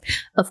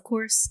Of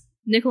course,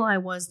 Nikolai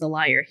was the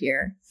liar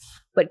here,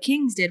 but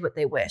kings did what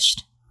they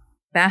wished.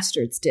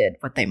 Bastards did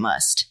what they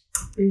must.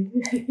 We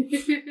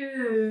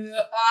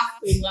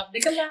love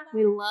Nikolai.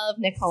 We love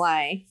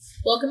Nikolai.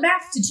 Welcome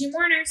back to Two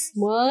Mourners.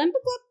 One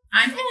book club.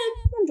 I'm Ed.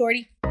 I'm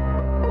Jordy.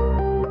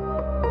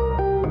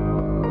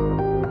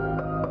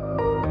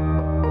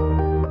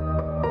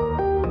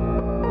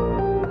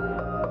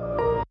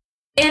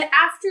 And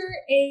after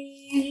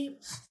a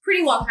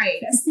pretty long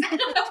hiatus,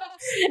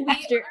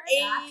 After a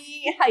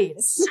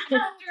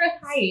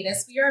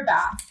hiatus, we are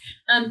back.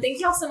 Thank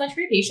you all so much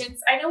for your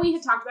patience. I know we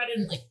had talked about it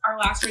in like our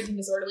last Raising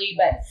Disorderly,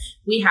 but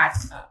we had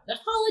the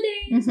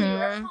holidays, we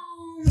were at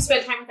home,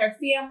 spent time with our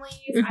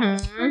families. I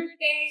had a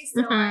birthday,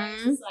 so I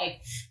was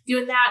like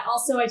doing that.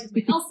 Also, I took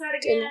my LSAT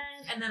again,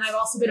 and then I've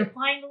also been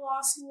applying to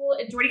law school,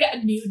 and Jordy got a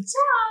new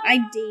job. I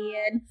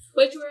did.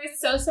 Which we're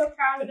so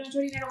proud of. Now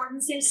Jordy and I don't work in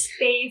the same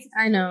space.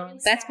 I know.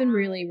 That's been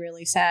really,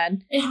 really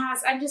sad. It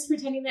has. I'm just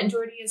pretending that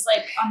Jordy is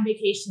like on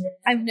vacation.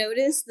 I've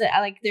noticed that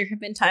there have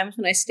been times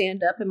when I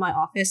stand up in my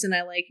office and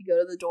I like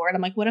go to the door and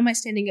I'm like, what am I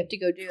standing up to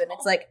go do? And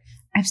it's like,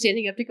 I'm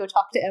standing up to go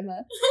talk to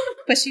Emma,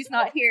 but she's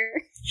not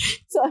here.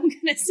 So I'm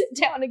going to sit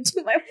down and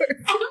do my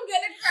work. I'm going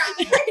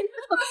to cry.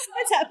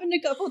 It's happened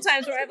a couple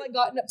times where I've like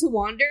gotten up to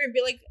wander and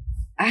be like,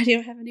 I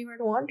don't have anywhere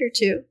to wander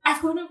to.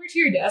 I've gone over to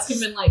your desk and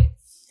been like,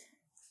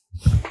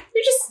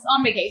 you're just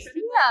on vacation.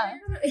 Yeah.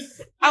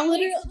 I'll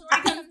literally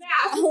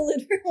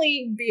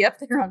be up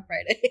there on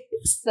Friday.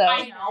 So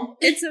I know.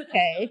 It's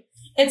okay.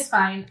 It's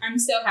fine. I'm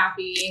so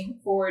happy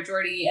for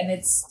Jordy, and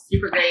it's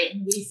super great.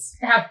 We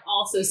have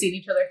also seen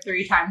each other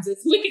 3 times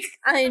this week.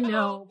 I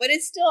know, but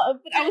it's still.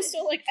 But I was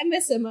still like, I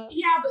miss Emma.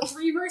 Yeah, but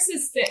 3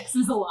 versus 6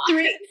 is a lot.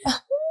 3. Oh,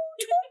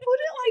 don't put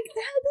it like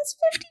that. That's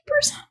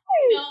 50%.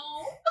 No,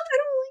 I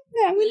don't like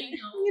that. I'm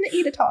gonna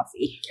eat a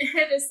toffee.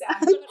 It is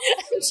sad.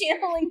 I'm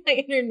channeling my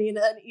inner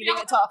Nina and eating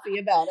a toffee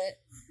about it.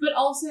 But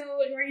also,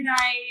 Jordy and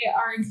I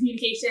are in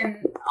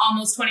communication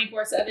almost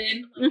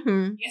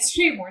 24/7.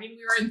 Yesterday morning,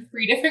 we were in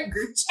 3 different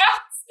group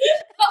chats,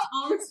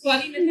 all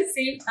responding at the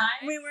same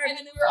time. We were, and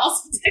then we were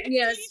also texting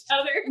each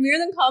other. We were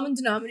the common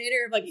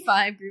denominator of like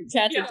 5 group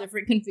chats of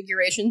different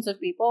configurations of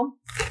people,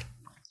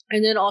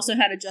 and then also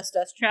had a Just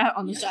Us chat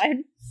on the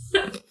side.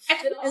 And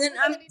then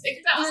I'm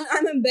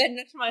in bed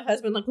next to my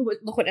husband. Like,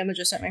 look what Emma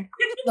just sent me.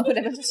 Look what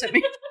Emma just sent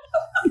me.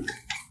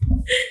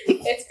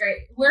 It's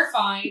great. We're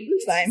fine.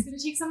 It's fine. It's going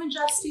to take some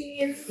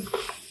adjusting.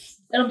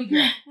 It'll be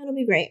great. It'll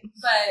be great.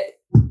 But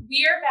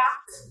we are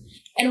back,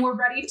 and we're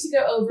ready to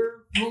go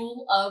over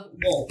Rule of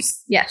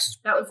Wolves. Yes.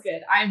 That was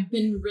good. I've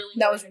been really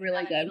That was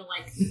really good. To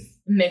like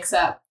mix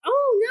up.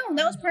 Oh, no.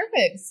 That was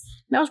perfect.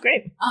 That was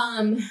great.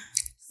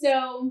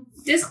 So,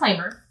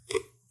 disclaimer.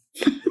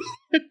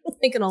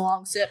 Taking a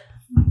long sip.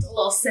 A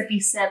little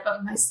sippy sip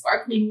of my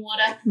sparkling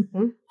water.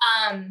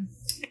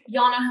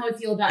 Y'all know how I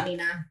feel about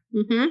Nina.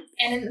 And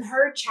in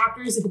her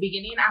chapters at the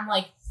beginning, I'm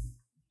like,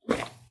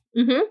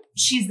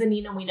 she's the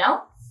Nina we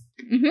know.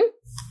 And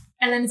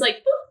then it's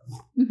like,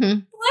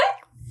 what?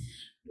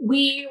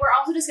 We were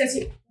also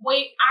discussing,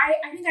 I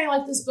think I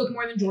like this book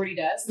more than Jordy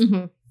does.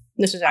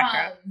 This is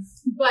accurate.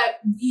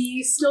 But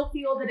we still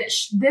feel that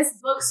this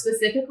book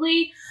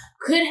specifically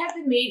could have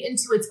been made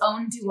into its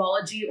own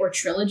duology or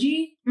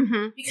trilogy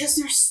because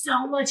there's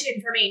so much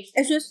information.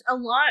 It's just a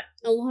lot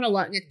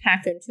gets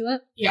packed into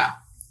it. Yeah.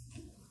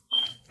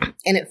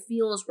 And it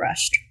feels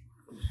rushed.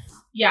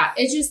 Yeah,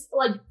 it's just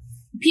like,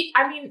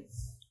 I mean,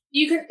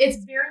 it's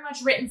very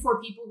much written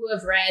for people who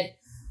have read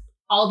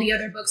all the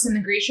other books in the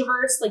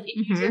Grishaverse. Like,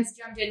 if you just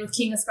jumped in with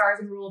King of Scars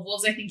and Rule of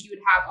Wolves, I think you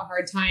would have a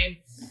hard time,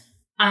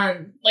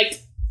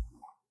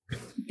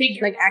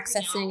 figuring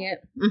accessing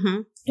it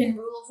in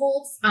Rule of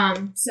Wolves.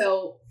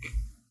 So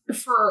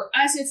for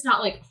us, it's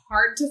not like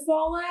hard to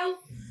follow.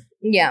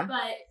 Yeah,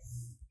 but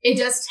it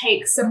does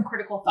take some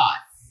critical thought.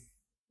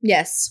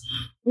 Yes,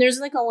 there's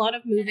like a lot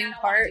of moving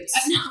parts.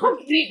 I'm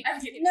kidding.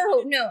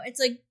 No, it's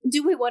like,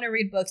 do we want to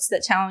read books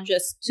that challenge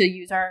us to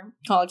use our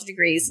college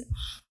degrees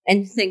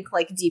and think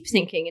like deep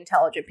thinking,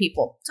 intelligent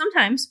people?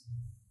 Sometimes,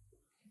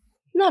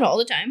 not all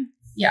the time.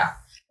 Yeah,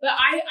 but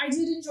I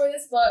did enjoy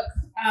this book.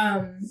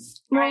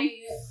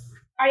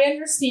 I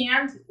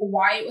understand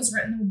why it was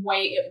written the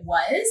way it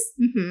was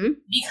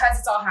because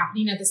it's all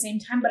happening at the same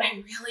time. But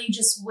I really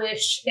just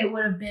wish it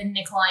would have been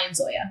Nikolai and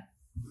Zoya.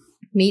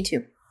 Me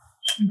too.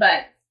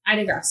 But I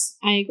digress.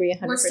 I agree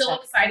 100%. We're still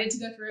excited to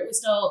go through it. We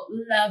still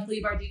love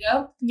Lee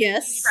Bardugo.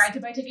 Yes. We tried to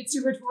buy tickets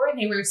to her tour and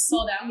they were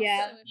sold out.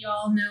 Yeah. So if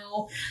y'all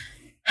know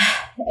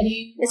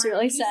anyone it's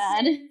really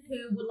sad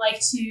who would like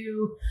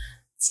to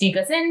sneak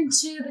us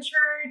into the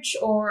church,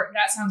 or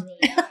that sounds really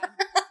bad.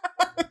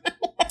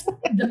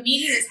 The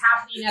meeting is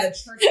happening at a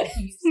church.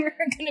 We're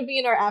going to be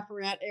in our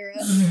Apparat Era.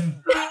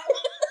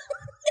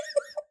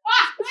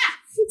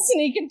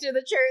 Sneak into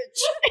the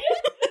church.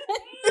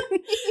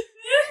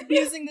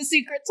 Using the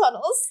secret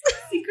tunnels.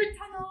 Secret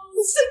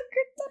tunnels.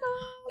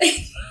 Secret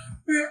tunnels.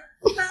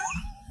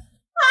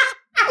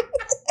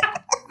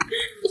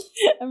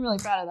 I'm really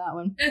proud of that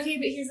one. Okay,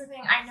 but here's the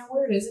thing. I know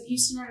where it is in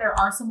Houston, and there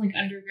are some like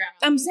underground.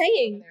 I'm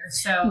saying there,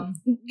 so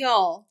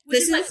y'all,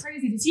 this is like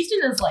crazy because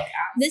Houston is like.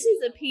 This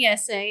is a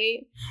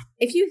PSA.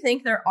 If you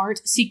think there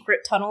aren't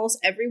secret tunnels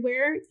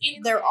everywhere,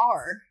 there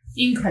are.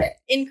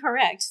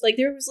 Incorrect. Like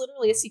there was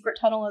literally a secret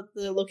tunnel at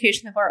the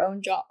location of our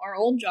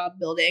old job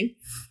building.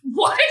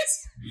 What?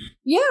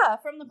 Yeah,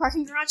 from the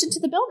parking garage into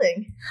the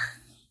building.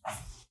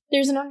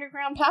 There's an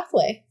underground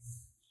pathway.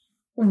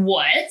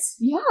 What?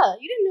 Yeah,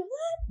 you didn't know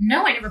that?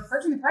 No, I never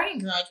parked in the parking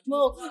garage.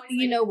 Well,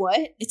 you know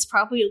what? It's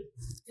probably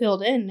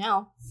filled in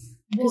now.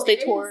 Because they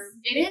tore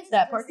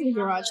that parking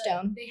garage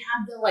down. They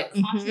have the like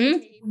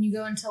caution tape when you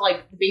go into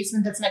like the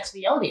basement that's next to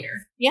the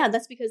elevator. Yeah,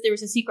 that's because there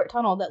was a secret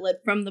tunnel that led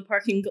from the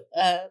parking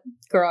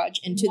garage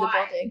into the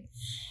building.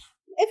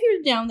 If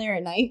you're down there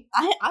at night,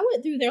 I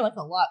went through there like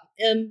a lot.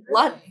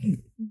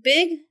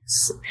 Big,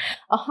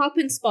 a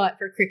hopping spot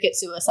for cricket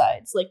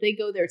suicides. Like they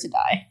go there to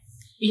die.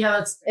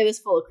 Yeah, it was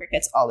full of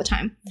crickets all the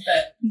time.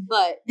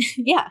 But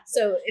yeah,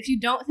 so if you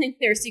don't think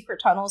there are secret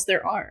tunnels,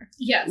 there are.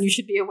 Yes. You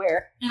should be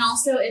aware. And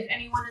also, if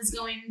anyone is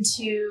going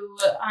to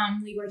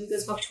Lee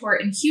Bardugo's book tour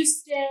in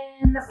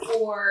Houston,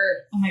 or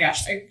oh my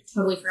gosh, I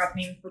totally forgot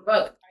the name of her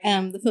book.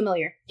 The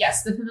Familiar.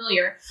 Yes, The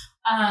Familiar.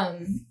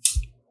 And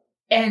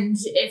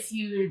if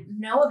you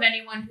know of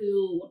anyone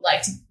who would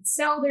like to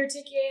sell their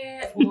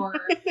ticket, or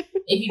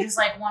if you just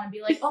like want to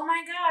be like, oh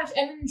my gosh,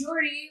 Em and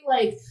Jordy,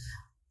 like.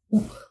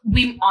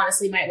 We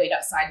honestly might wait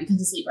outside because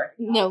it's Lee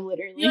Bardugo. No,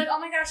 literally. You're like, oh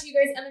my gosh, you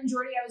guys, Em and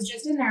Jordy, I was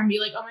just in there, and be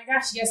like, oh my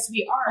gosh, yes,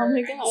 we are. Oh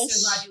my gosh. I'm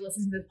so glad you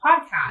listened to this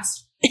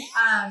podcast.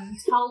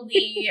 Tell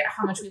Lee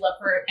how much we love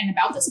her and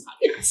about this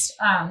podcast.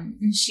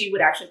 And she would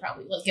actually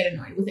probably like get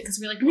annoyed with it because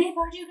we're like, Lee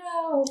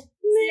Bardugo,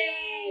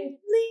 Lee.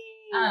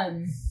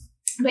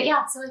 But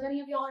yeah, so if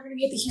any of y'all are going to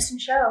be at the Houston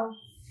show,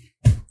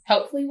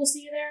 hopefully we'll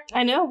see you there.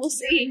 I know, we'll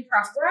see.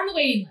 We're on the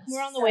waiting list.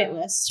 We're on the wait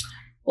list.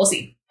 We'll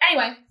see.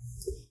 Anyway.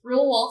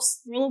 Rule of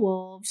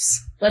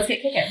Wolves. Let's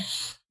get kicking.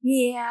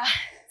 Yeah.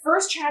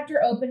 First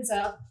chapter opens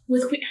up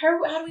with how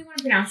do we want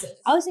to pronounce it?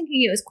 I was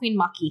thinking it was Queen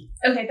Maki.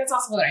 Okay, that's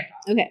also what I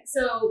thought. Okay.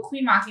 So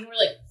Queen Maki, and we're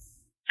like,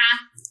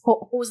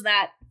 who's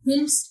that?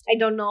 Whomst? I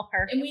don't know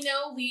her. And we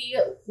know Lee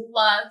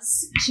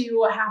loves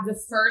to have the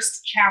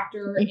first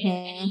chapter in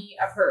any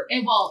of her,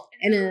 in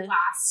the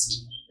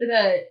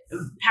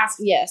past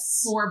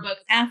yes 4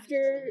 books.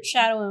 After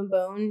Shadow and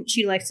Bone,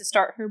 she likes to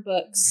start her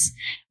books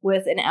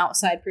with an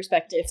outside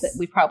perspective that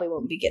we probably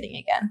won't be getting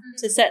again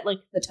to set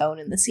like the tone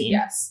in the scene.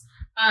 Yes.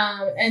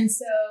 And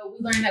so we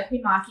learned that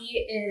Queen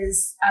Maki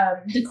is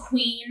the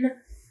queen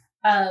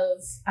of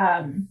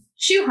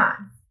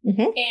Shuhan.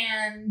 Mm-hmm.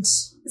 And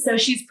so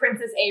she's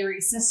Princess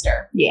Airi's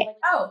sister. Yeah. Like,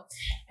 oh.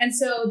 And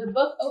so the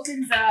book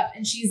opens up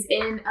and she's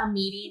in a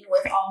meeting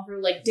with all her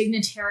like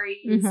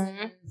dignitaries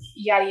and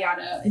yada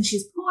yada. And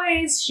she's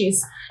poised.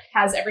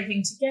 Has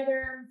everything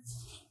together.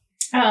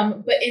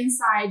 But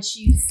inside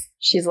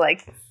she's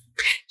like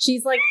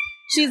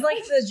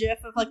the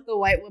gif of like the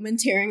white woman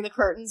tearing the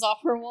curtains off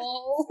her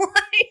wall.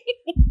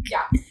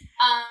 Yeah.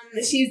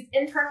 She's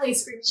internally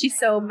screaming. She's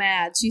so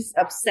mad. She's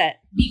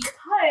upset.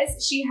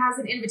 Because she has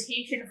an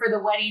invitation for the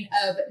wedding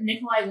of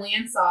Nikolai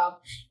Lansov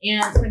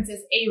and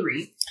Princess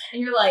Airi.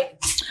 And you're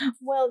like,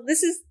 well,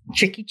 this is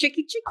tricky.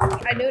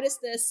 I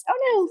noticed this. Oh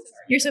no,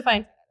 you're so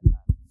fine.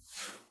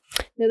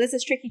 No, this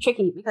is tricky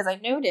because I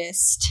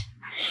noticed.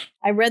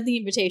 I read the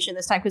invitation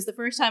this time because the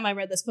first time I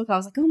read this book, I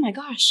was like, oh my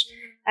gosh.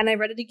 And I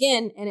read it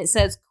again and it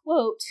says,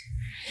 quote,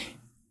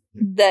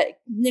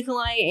 that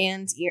Nikolai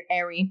and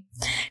Airi,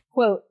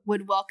 quote,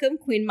 would welcome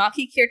Queen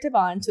Maki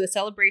Kirtavan to a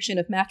celebration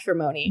of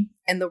matrimony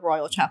in the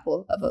Royal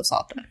Chapel of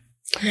Osalta.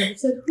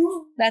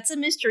 Cool. That's a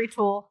mystery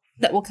tool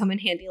that will come in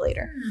handy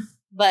later.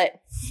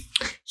 But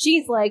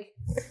she's like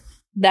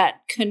that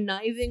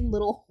conniving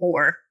little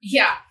whore.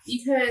 Yeah,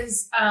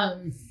 because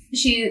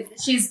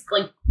she's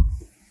like,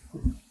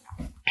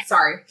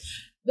 sorry.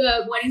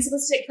 The wedding's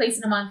supposed to take place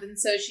in a month, and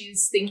so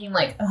she's thinking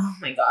like, oh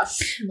my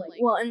gosh.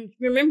 Like, well, and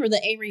remember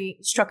that Airi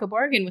struck a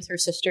bargain with her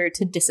sister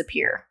to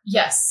disappear.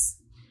 Yes.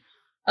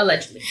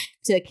 Allegedly.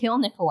 To kill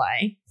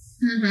Nikolai.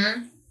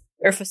 Mm-hmm.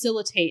 Or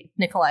facilitate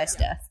Nikolai's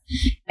death.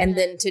 And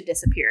then to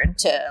disappear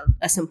into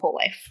a simple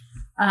life.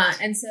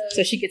 And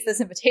so she gets this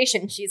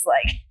invitation, she's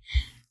like,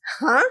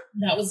 huh?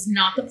 That was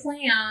not the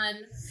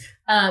plan.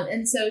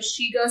 And so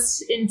she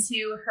goes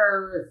into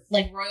her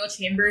like royal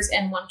chambers,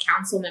 and one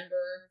council member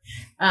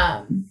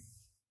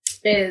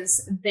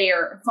is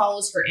there,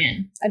 follows her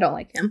in. I don't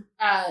like him.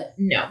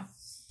 No.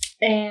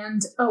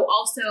 And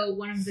also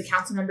one of the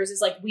council members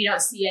is like, we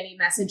don't see any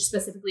message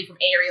specifically from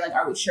Airi. Like,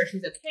 are we sure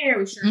she's okay? Are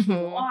we sure she's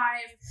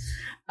alive?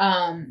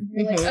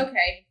 You're like,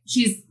 okay.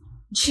 She's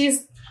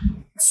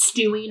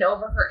stewing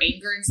over her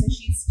anger, and so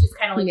she's just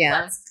kind of like,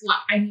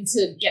 I need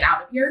to get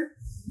out of here.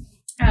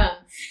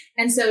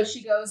 And so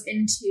she goes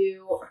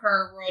into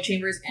her royal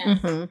chambers,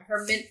 and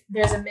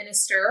there's a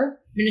minister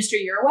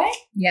your way.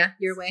 Yeah,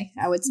 your way,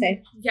 I would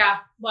say. Yeah,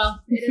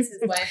 well, it is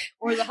his way.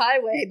 Or the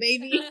highway,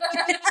 baby.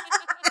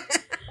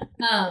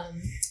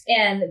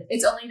 And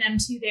it's only them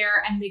two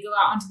there, and they go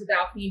out onto the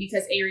balcony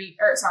because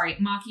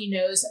Maki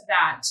knows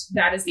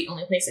that is the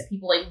only place that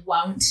people like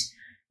won't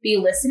be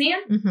listening.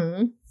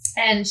 Mm-hmm.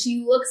 And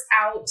she looks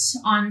out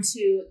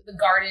onto the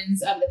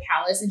gardens of the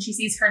palace, and she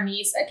sees her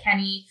niece,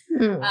 Kenny,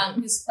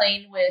 who's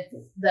playing with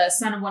the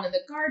son of one of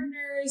the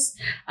gardeners.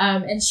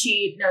 And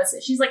she knows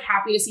that she's like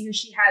happy to see her.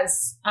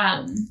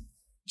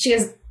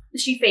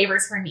 She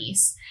favors her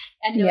niece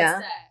and knows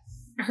that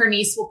her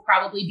niece will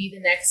probably be the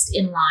next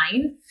in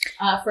line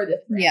for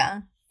the throne.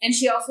 Yeah. And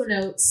she also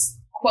notes,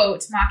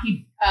 quote,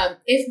 Maki,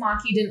 if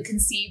Maki didn't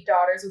conceive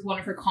daughters with one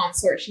of her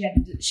consorts, she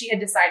had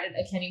decided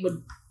Kenny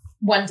would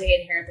one day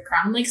inherit the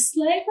crown. I'm like,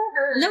 slay for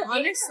her. No,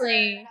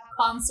 honestly.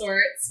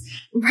 Consorts.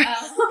 Right.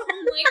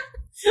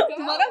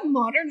 What a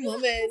modern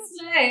woman.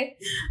 Slay.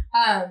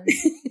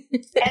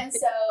 And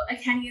so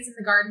Kenny is in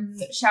the garden,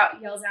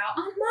 yells out,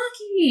 "On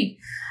Maki!"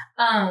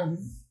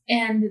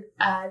 And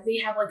they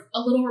have like a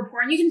little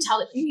rapport, and you can tell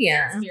that she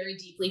cares very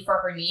deeply for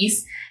her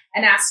niece,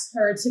 and asks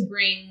her to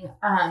bring,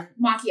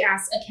 Maki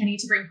asks Kenny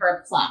to bring her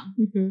a plum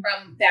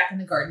from back in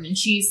the garden, and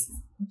she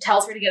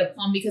tells her to get a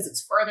plum because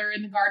it's further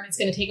in the garden, it's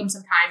going to take them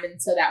some time,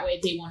 and so that way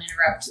they won't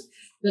interrupt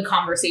the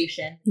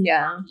conversation in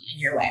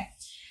your way.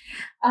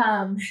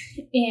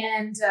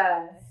 And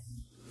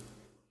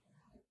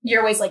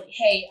you're always like,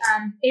 hey,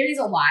 Aries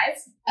alive.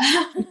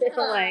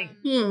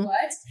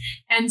 What?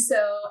 And so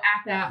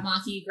at that,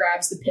 Maki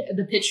grabs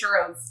the picture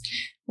of...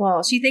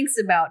 Well, she thinks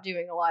about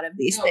doing a lot of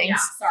these things. Yeah,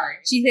 sorry.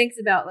 She thinks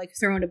about like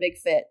throwing a big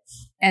fit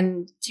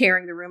and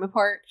tearing the room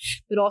apart,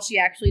 but all she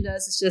actually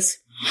does is just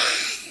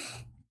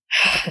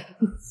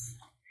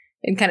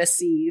and kind of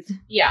seethe.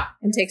 Yeah.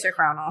 And takes her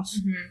crown off.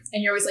 Mm-hmm.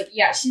 And you're always like,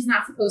 yeah, she's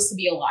not supposed to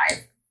be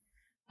alive.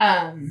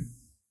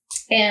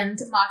 And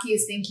Maki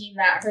is thinking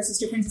that her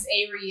sister Princess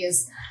Aerie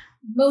is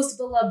most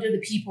beloved of the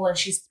people, and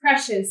she's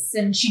precious,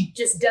 and she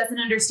just doesn't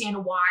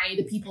understand why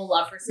the people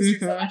love her sister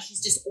so much.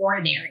 She's just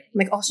ordinary.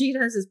 Like, all she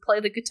does is play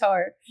the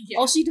guitar. Yeah.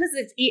 All she does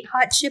is eat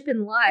hot chip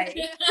and lie.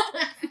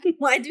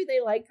 Why do they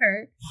like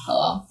her?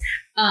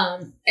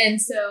 And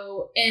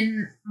so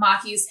in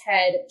Maki's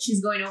head,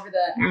 she's going over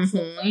the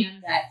actual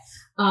plan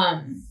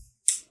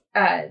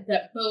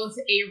that both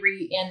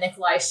Avery and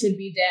Nikolai should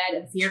be dead,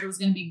 and Theodore was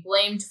going to be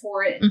blamed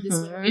for it, and this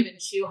would have given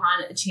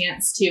Shuhan a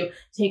chance to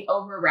take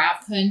over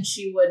Ravka, and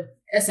she would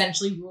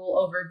essentially rule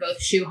over both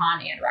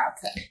Shuhan and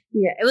Ravka.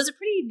 Yeah, it was a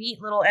pretty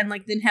neat little, and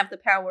like didn't have the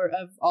power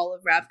of all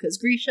of Ravka's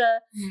Grisha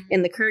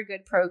in the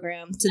Kurgud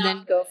program to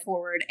then go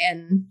forward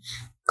and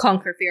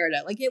conquer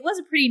Fjerda. Like, it was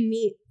a pretty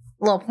neat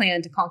little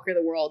plan to conquer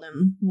the world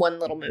in one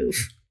little move.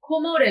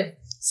 Cool motive.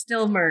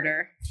 Still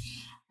murder.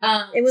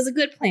 It was a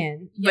good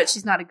plan, but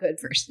she's not a good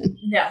person.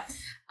 No.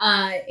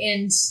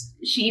 And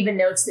she even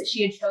notes that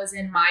she had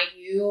chosen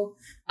Mayu,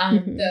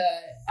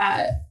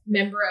 the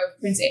member of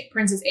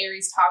Princess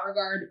Aries' Tower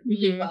Guard,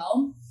 really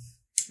well,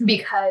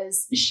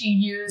 because she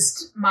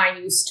used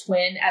Mayu's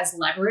twin as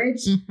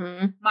leverage.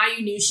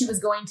 Mayu knew she was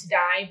going to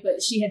die,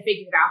 but she had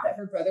figured out that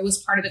her brother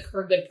was part of the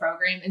Kurgud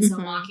program, and so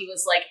Maki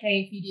was like, hey,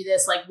 if you do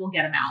this, like, we'll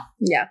get him out.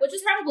 Yeah. Which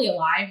is probably a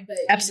lie, but...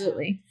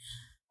 Absolutely.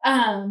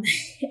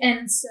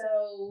 And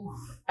so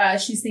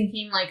she's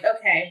thinking like,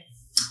 okay,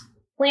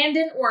 plan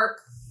didn't work.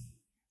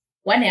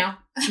 What now?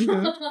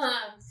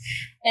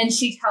 And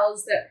she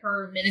tells that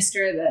her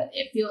minister that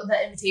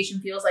the invitation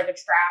feels like a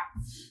trap,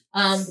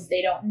 that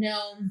they don't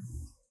know.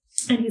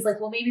 And he's like,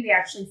 well, maybe they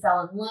actually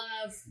fell in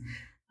love.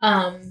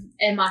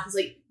 And Maki's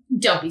like,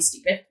 don't be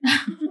stupid.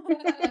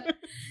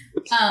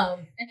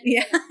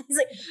 Yeah. He's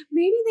like,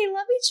 maybe they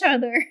love each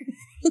other.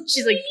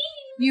 She's like,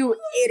 you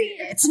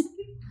idiot.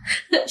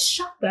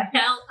 Shut the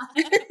hell up.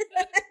 Maybe they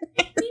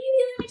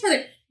love each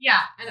other.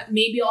 Yeah, and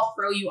maybe I'll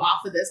throw you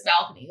off of this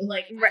balcony.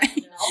 Like, right. I don't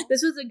know.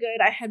 This was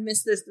I had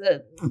missed this,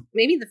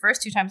 maybe the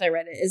first 2 times I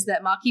read it, is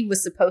that Maki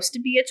was supposed to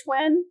be a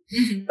twin,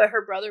 but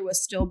her brother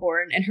was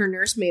stillborn, and her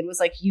nursemaid was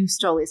like, you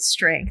stole his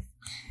strength.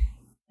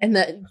 And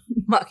then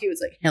Maki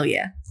was like, hell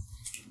yeah.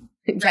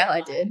 Yeah,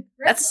 I did.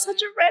 That's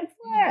such a red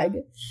flag.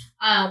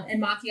 Yeah.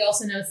 And Maki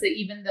also notes that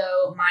even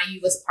though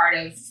Mayu was part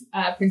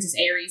of Princess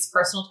Aries'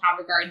 personal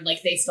tower guard,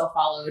 like, they still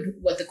followed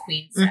what the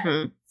queen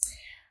said.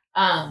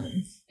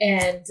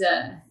 And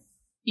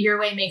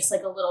Yurway makes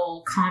like a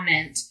little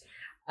comment,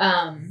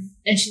 and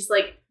she's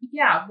like,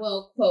 yeah,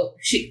 well, quote,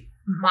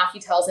 Maki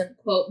tells him,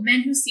 quote,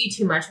 men who see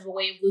too much have a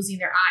way of losing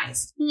their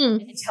eyes.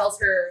 And he tells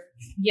her,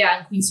 yeah,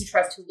 and queens who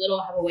trust too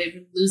little have a way of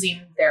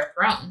losing their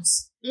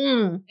thrones.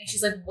 And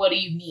she's like, what do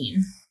you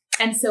mean?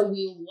 And so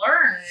we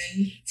learn,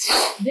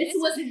 this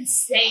was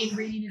insane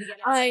reading it again.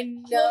 I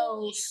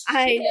know.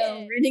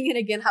 Reading it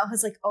again, I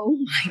was like, oh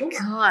my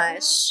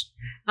gosh.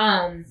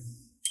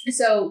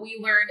 So we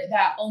learned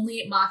that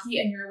only Maki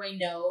and Yurway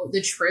know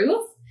the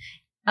truth.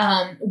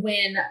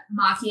 When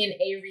Maki and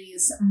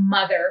Aries'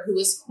 mother, who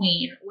was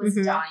queen, was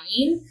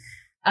dying,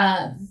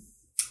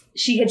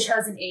 she had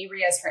chosen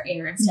Avery as her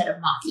heir instead of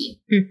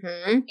Maki.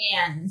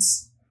 And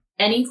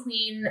any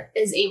queen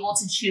is able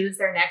to choose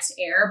their next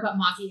heir, but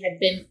Maki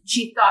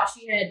she thought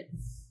she had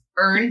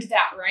earned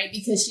that right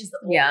because she's the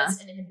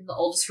oldest and had been the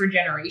oldest for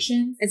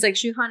generations. It's like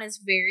Shuhan is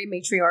very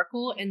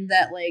matriarchal in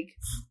that like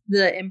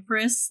the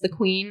empress, the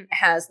queen,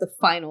 has the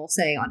final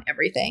say on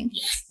everything.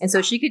 Yes. And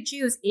so she could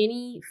choose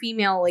any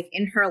female like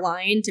in her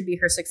line to be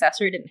her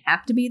successor. It didn't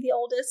have to be the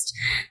oldest,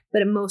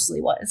 but it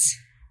mostly was.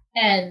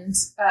 And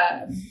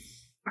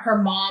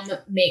her mom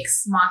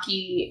makes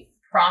Maki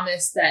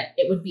promise that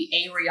it would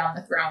be Avery on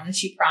the throne, and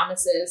she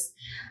promises.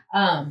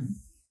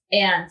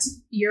 And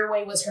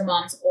Yurwei was her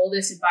mom's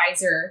oldest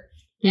advisor.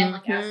 And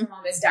like as her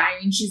mom is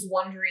dying,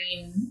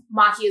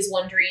 Maki is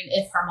wondering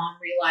if her mom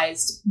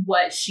realized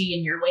what she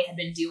and Yurwei had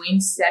been doing,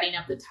 setting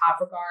up the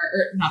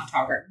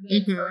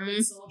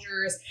Urban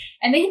soldiers.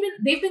 And they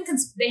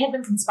had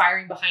been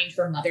conspiring behind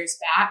her mother's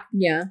back.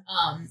 Yeah.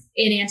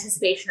 In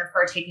anticipation of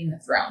her taking the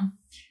throne.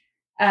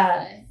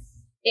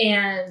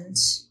 And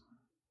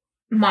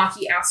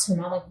Maki asked her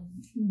mom, like,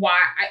 why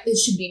it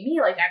should be me?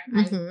 Like,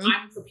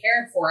 I'm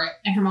prepared for it.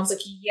 And her mom's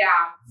like,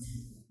 yeah,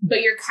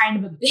 but you're kind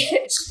of a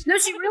bitch. No,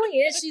 she really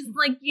is. She's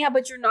like, yeah,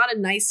 but you're not a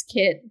nice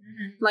kid.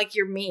 Like,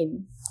 you're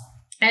mean.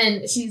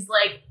 And she's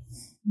like,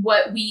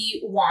 what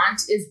we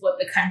want is what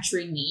the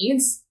country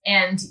needs.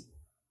 And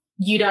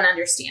you don't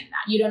understand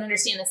that. You don't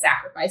understand the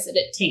sacrifice that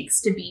it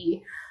takes to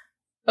be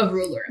a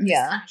ruler of this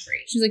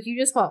country. She's like, you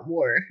just want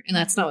war, and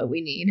that's not what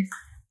we need.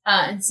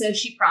 And so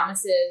she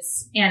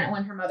promises, and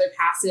when her mother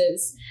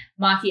passes,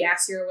 Maki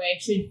asks Yurwei,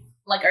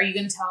 are you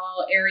going to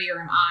tell Eri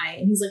or am I?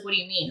 And he's like, what do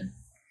you mean?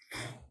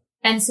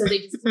 And so they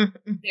just bury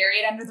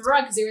it under the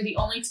rug because they were the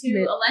only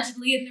two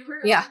allegedly in the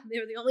room. Yeah, they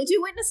were the only two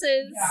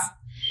witnesses. Yeah.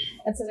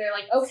 And so they're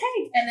like,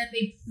 okay. And then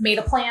they made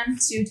a plan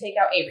to take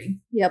out Avery.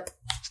 Yep.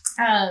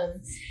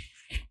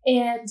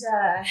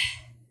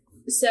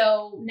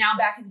 So now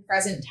back in the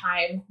present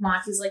time,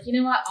 Maki's like, you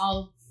know what?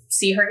 I'll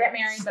see her get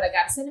married, but I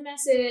got to send a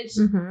message.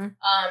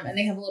 And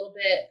they have a little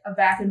bit of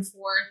back and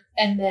forth.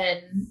 And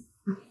then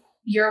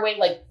Yurwei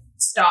like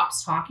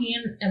stops talking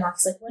and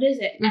Maki's like, what is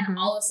it? And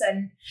all of a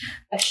sudden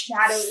a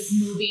shadow is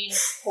moving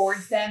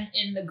towards them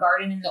in the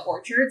garden in the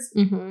orchards.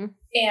 And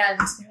they're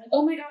like,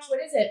 oh my gosh,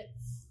 what is it?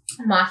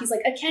 And Maki's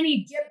like,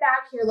 Kenny, get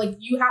back here. Like,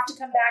 you have to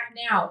come back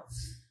now.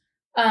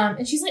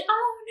 And she's like,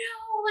 oh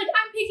no, like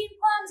I'm picking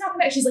plums. I'll come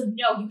back. She's like,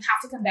 no, you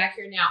have to come back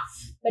here now.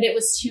 But it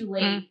was too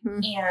late.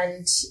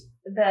 And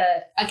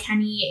the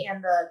Kenny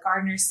and the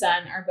gardener's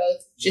son are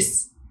both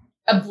just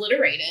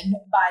obliterated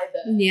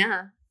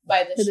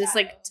by this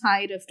like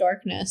tide of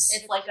darkness.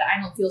 It's like I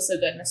don't feel so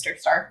good, Mr.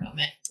 Stark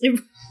moment. Tell me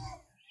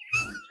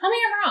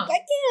I'm wrong. I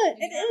can't.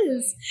 It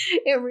is.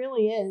 It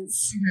really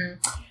is.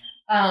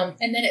 And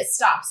then it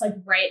stops like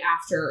right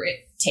after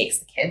it takes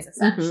the kids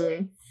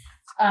essentially.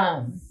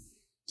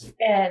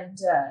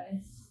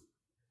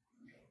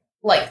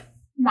 Like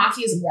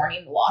Maki is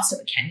mourning the loss of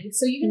a Kenny,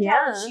 so you can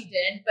tell what she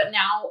did. But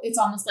now it's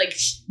almost like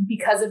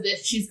because of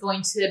this, she's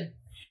going to.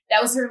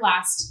 That was her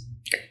last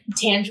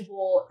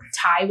tangible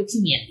tie with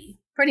humanity.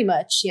 Pretty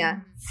much, yeah.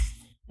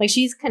 Like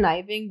she's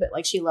conniving, but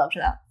like she loved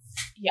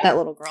that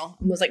little girl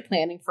and was like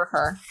planning for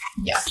her.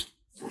 Yeah.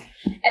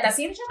 And that's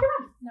the end of chapter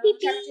 1. Now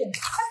chapter 2.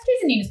 Chapter 2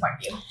 is Nina's point of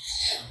view.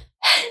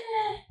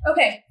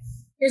 Okay,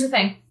 here's the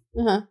thing.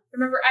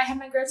 Remember, I had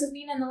my gripes with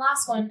Nina in the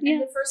last one. In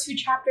the first few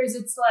chapters,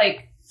 it's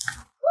like,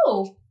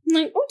 oh.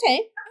 I'm like,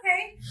 okay.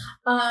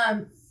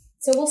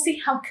 So we'll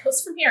see how it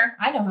goes from here.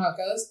 I know how it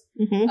goes.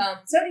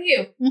 So do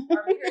you.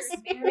 Our readers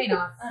may or may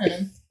not. I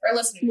don't know. Or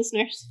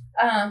listeners.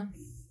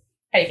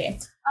 Okay.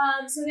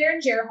 So they're in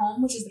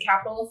Jerholm, which is the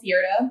capital of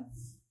Fjerda.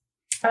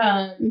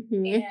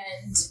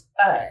 And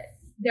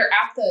they're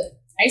at the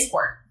ice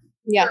court.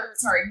 Yeah.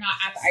 Sorry, not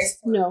at the ice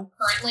court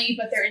currently,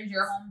 but they're in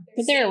Jerholm.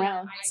 But they're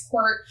around the ice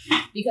court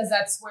because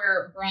that's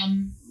where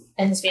Brum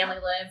and his family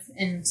live.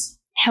 And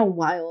how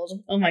wild!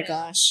 Oh my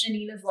gosh! And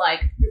Nina's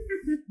like,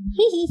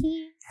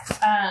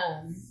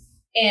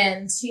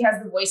 and she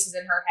has the voices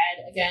in her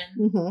head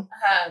again.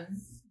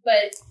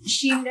 But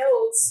she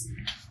knows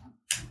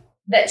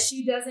that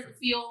she doesn't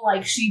feel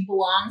like she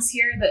belongs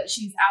here, that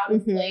she's out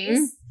of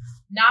place.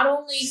 Not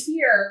only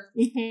here,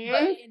 but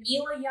in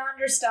Mila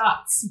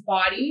Yonderstadt's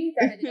body,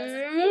 that it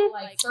doesn't feel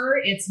like her.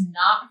 It's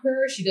not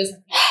her. She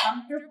doesn't feel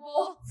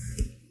comfortable.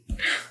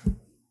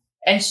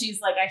 And she's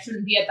like, I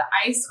shouldn't be at the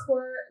ice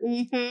court.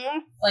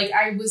 Like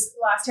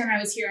last time I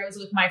was here, I was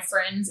with my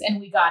friends and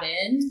we got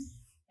in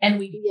and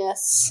we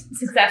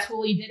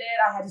successfully did it.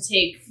 I had to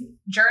take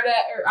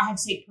I had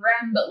to take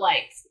Prem, but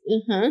like,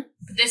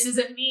 but this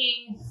isn't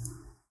me.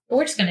 But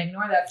we're just going to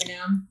ignore that for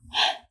now.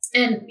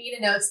 And Nina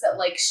notes that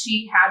like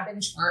she had been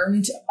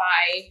charmed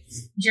by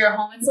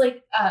Jerholm. It's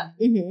like,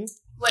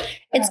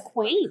 it's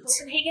quaint.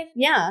 Copenhagen.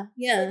 Yeah.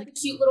 Like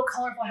cute little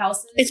colorful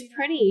houses. It's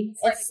pretty.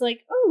 It's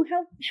like, oh,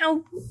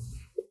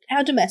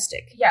 how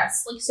domestic.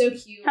 Yes, like so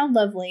cute. How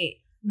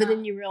lovely. But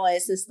then you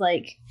realize this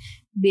like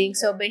being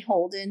so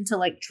beholden to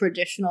like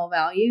traditional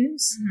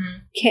values.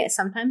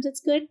 Sometimes it's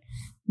good.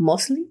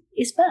 Mostly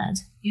it's bad.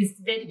 It's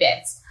very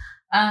bad.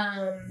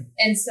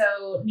 And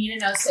so Nina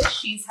knows that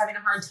she's having a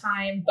hard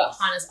time, but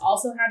Hana's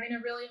also having a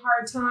really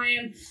hard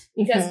time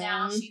because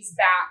now she's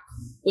back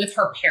with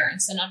her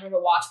parents and under the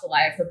watchful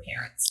eye of her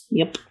parents.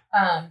 Yep.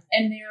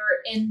 And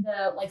they're in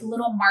the like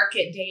little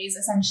market days,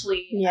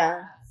 essentially.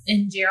 Yeah.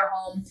 In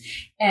Jerholm,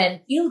 and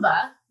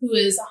Ilva, who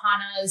is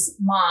Hannah's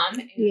mom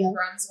and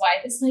Brum's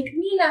wife, is like,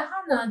 Nina,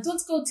 Hannah,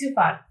 don't go too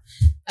far.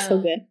 So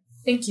good.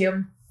 Thank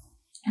you.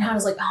 And I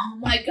was like, oh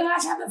my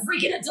gosh, I'm a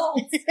freaking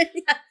adult.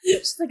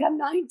 She's like, I'm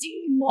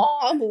 19,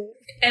 Mom.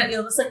 And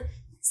Ilva's like,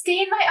 stay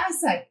in my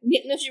eyesight. Yeah,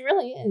 no, she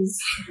really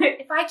is.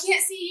 If I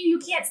can't see you, you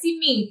can't see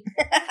me.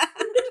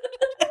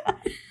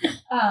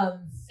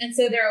 And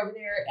so they're over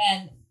there,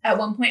 and at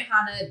one point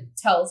Hannah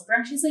tells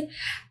Brum, she's like,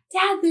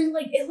 Dad, they're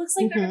like, it looks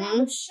like they're gonna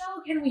have a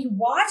show. Can we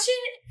watch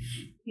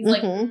it? He's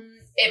like,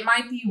 it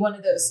might be one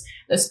of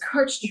those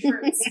coached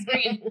fruits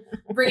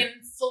bringing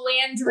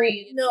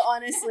philandry. No,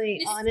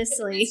 honestly.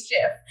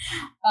 Mischief.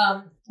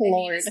 And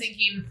he was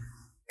thinking,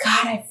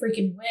 God, I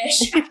freaking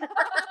wish.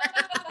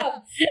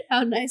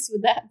 How nice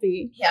would that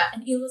be? Yeah,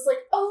 and he was like,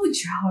 oh,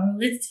 Charles,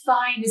 it's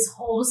fine. It's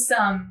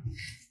wholesome.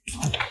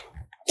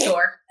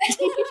 Sure.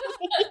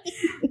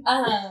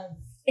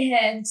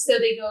 And so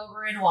they go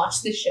over and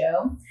watch the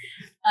show.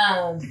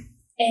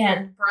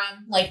 And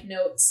Brum like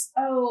notes,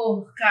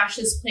 oh gosh,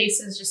 this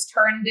place has just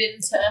turned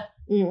into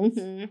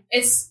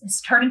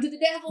it's turned into the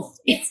devil.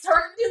 It's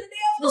turned into the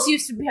devil. This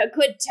used to be a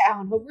good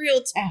town, a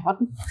real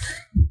town.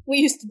 We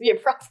used to be a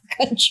proper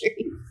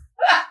country.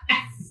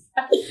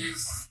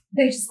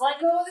 They just let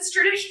go of this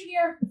tradition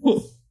here.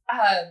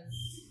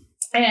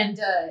 And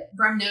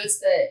Brum notes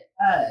that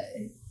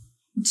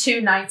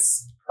 2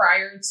 nights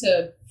prior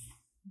to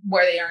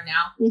where they are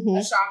now,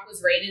 a shop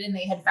was raided and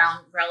they had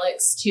found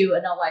relics to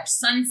an alleged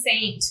sun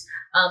saint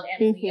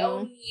and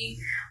Leone,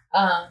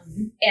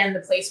 and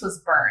the place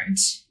was burned.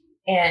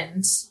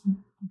 And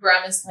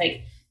Brum is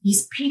like,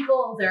 these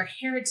people, they're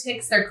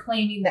heretics, they're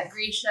claiming that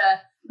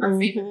Grisha are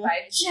favored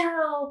by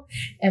Joe,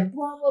 and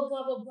blah, blah,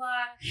 blah, blah,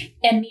 blah.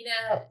 And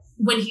Nina,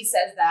 when he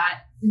says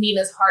that,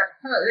 Nina's heart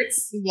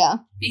hurts. Yeah.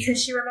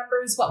 Because she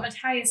remembers what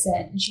Matthias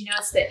said, and she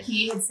knows that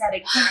he had said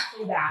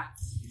exactly that.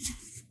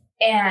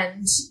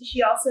 And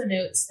she also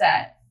notes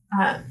that,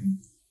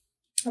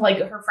 like,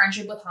 her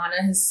friendship with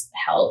Hannah has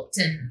helped,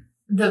 and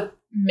the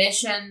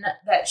mission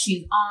that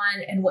she's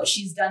on and what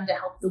she's done to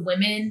help the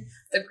women,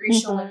 the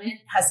Grisha women,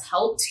 has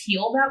helped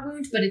heal that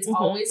wound, but it's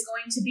always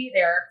going to be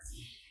there.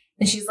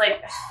 And she's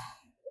like,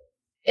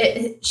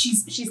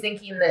 she's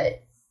thinking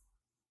that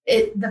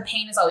the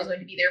pain is always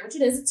going to be there, which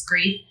it is. It's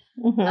grief.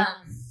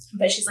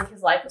 But she's like,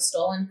 his life was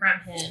stolen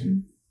from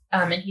him.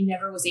 And he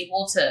never was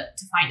able to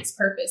find his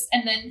purpose.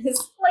 And then his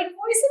like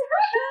voice in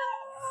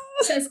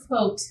her says,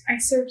 quote, I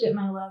served it,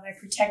 my love. I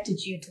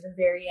protected you to the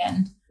very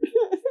end.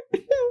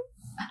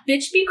 A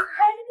bitch be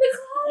crying in the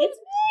closet.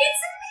 It's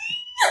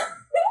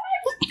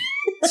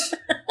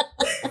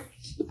me.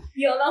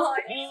 You'll know how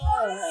I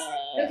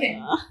feel. Okay.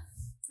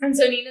 And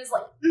so Nina's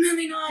like,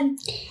 moving on.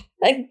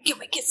 Like, can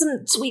we get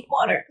some sweet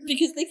water?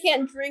 Because they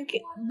can't drink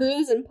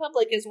booze in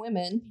public as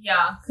women.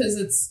 Yeah, because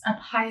it's a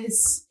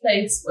pious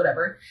place,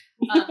 whatever.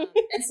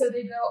 And so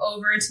they go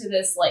over to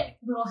this like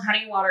little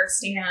honey water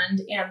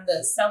stand, and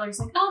the seller's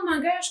like, oh my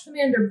gosh,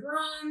 Commander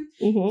Brum,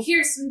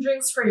 here's some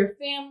drinks for your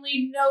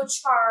family, no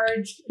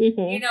charge.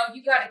 You know,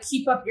 you got to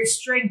keep up your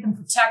strength and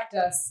protect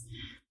us.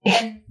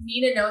 And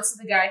Nina notes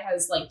that the guy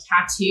has like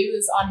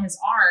tattoos on his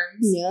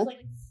arms. Yeah.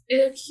 Like,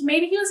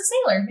 maybe he was a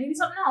sailor, maybe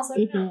something else.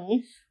 I don't know.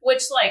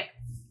 Which, like,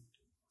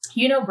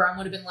 you know, Brum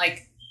would have been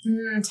like,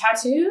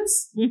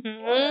 tattoos? So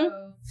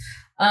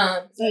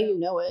you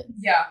know it.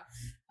 Yeah.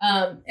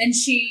 And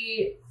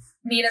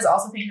Nina's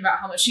also thinking about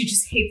how much she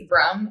just hates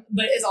Brum,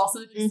 but is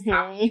also just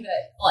happy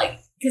that, like,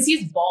 because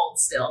he's bald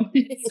still.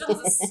 He still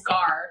has a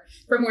scar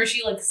from where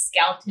she, like,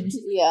 scalped him.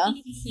 Yeah.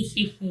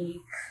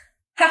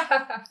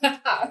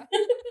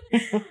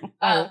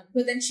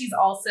 But then she's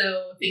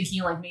also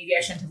thinking, like, maybe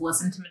I shouldn't have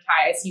listened to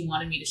Matthias. He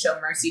wanted me to show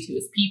mercy to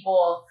his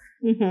people.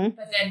 But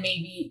then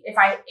maybe if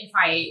I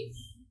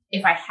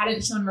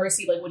hadn't shown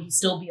mercy, like, would he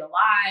still be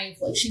alive?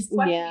 Like, she's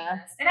questioning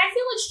this. And I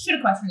feel like she should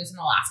have questioned this in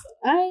the last book.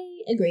 I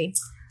agree.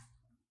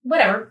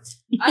 Whatever.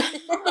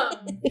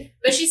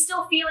 But she's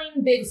still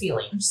feeling big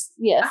feelings.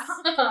 Yes.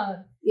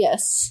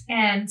 Yes.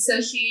 And so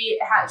she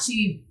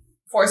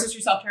forces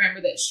herself to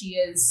remember that she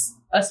is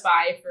a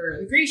spy for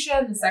the Grisha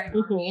and the Second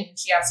Army, and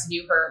she has to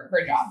do her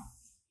job.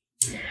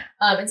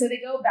 And so they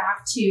go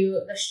back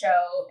to the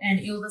show, and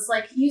Ilva's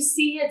like, you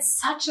see, it's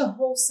such a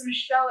wholesome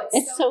show.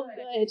 It's so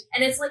good.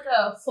 And it's like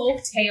a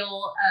folk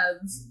tale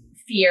of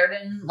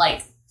Fjerdan,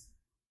 like,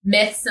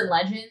 myths and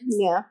legends.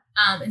 Yeah.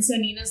 And so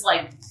Nina's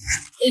like,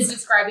 is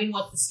describing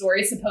what the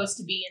story is supposed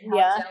to be and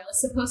how Zell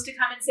is supposed to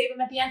come and save him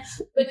at the end.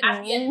 But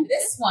at the end of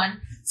this one,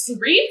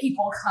 3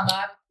 people come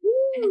up.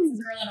 And it's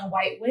a girl in a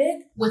white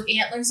wig with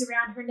antlers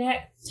around her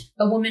neck,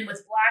 a woman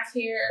with black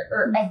hair,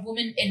 or a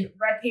woman in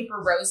red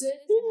paper roses,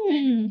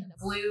 in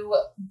a blue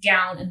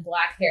gown and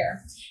black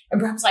hair.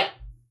 And Brum's like,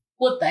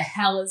 what the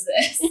hell is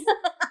this?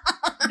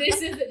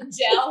 This isn't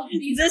gel.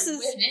 This is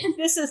women.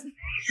 This is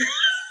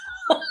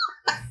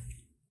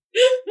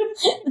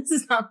this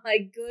is not my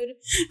good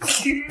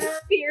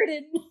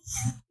Fjerdan.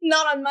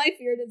 Not on my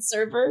Fjerdan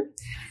server.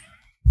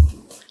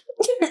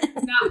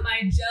 not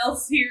my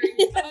gel-searing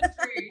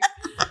country.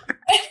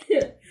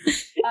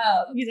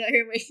 He's out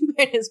here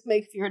wearing his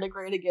Make Fear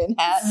Great Again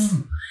hat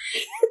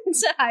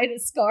to hide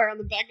his scar on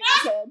the back of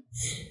his head.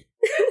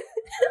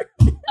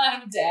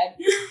 I'm dead.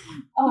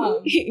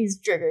 He's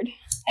triggered.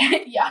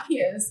 Yeah, he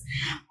is.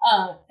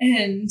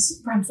 And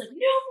Brum's like,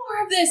 no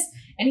more of this.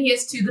 And he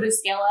has two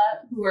Drusilla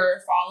who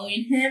are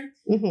following him.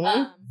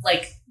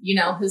 Like, you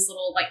know, his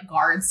little, like,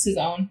 guards, his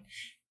own.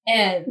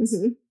 And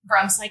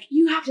Brum's like,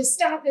 you have to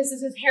stop this.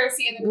 This is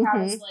heresy. And the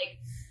crowd is like,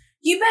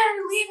 you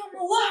better leave him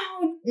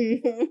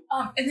alone.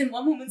 And then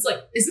one woman's like,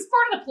 is this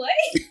part of the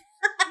play?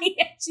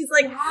 Yeah, she's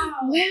like,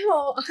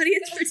 wow,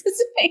 audience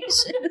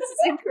participation. This is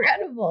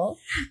incredible.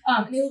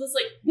 And he was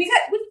like,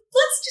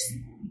 let's just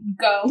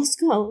go. Let's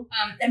go.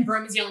 And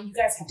Brum is yelling,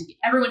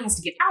 everyone has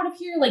to get out of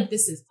here. Like,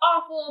 this is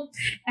awful.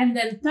 And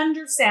then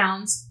thunder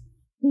sounds.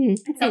 And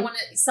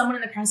someone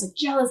in the crowd is like,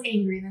 Jell is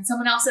angry. And then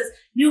someone else says,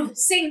 no, the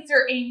saints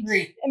are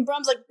angry. And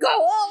Brum's like, go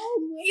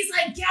home. He's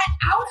like, get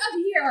out of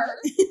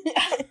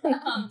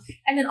here.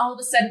 And then all of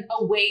a sudden,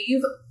 a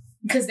wave,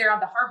 because they're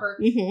on the harbor,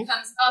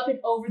 comes up and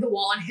over the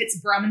wall and hits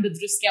Brum and the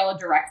Drusilla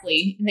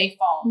directly. And they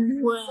fall.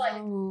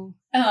 Wow.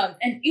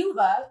 And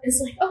Ylva is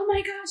like, oh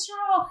my gosh,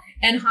 Jarl.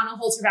 And Hannah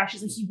holds her back.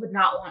 She's like, he would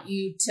not want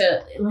you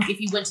to, like,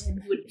 if you went to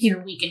him, he would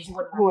appear weak and he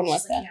wouldn't want you.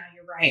 She's like, yeah,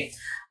 you're right.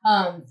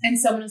 And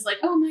someone is like,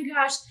 oh my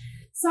gosh,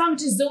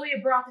 Sancta Zoe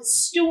brought this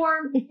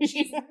storm.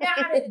 She's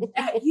mad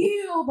at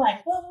you,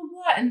 like, blah, blah,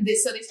 blah. And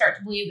so they start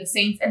to believe the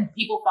saints, and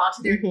people fall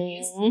to their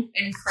knees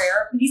in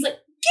prayer. And he's like,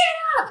 get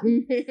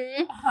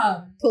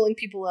up! Pulling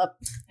people up.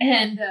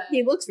 And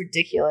he looks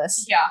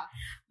ridiculous. Yeah.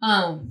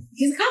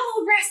 He's like,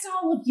 I'll arrest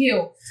all of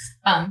you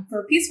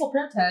for a peaceful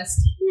protest.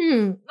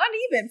 Not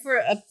even for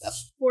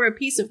a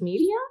piece of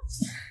media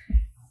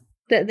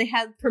that they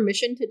had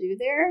permission to do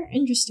there.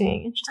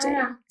 Interesting.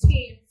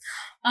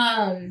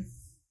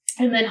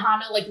 And then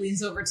Hannah, like,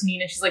 leans over to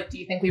Nina. She's like, do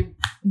you think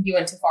you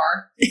went too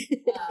far?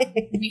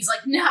 And he's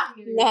like,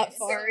 not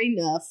far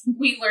enough.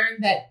 We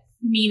learned that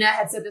Nina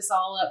had set this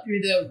all up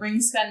through the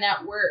Ringska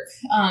network,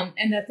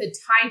 and that the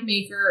tide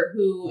maker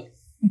who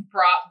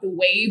brought the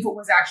wave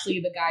was actually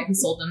the guy who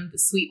sold them the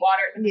sweet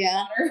water.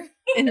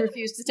 And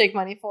refused to take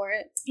money for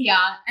it.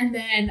 Yeah. And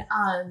then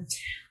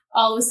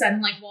all of a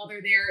sudden, like, while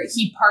they're there,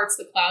 he parts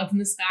the clouds in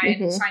the sky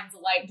and shines the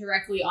light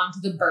directly onto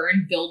the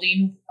burned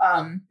building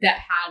that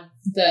had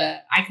the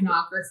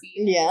iconography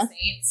of the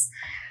saints.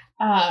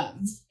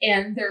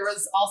 And there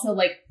was also,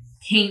 like,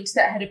 paint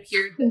that had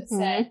appeared that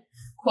said,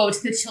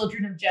 quote, the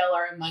children of Jell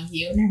are among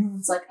you. And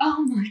everyone's like,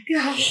 oh my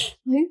God.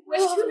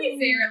 Which, to be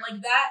fair,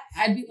 like, that,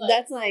 I'd be like...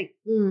 That's like...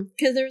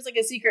 Because there was, like,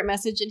 a secret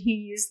message, and he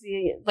used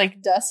the,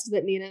 like, dust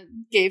that Nina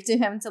gave to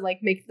him to,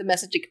 like, make the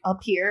message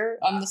appear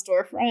on the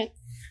storefront.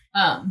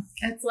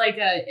 It's like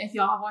if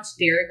y'all have watched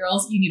Dairy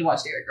Girls, you need to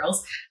watch Dairy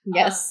Girls.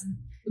 Yes.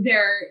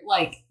 They're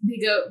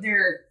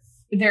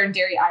in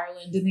Derry,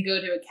 Ireland, and they go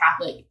to a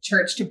Catholic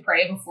church to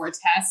pray before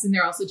tests, and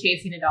they're also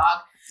chasing a dog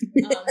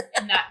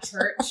in that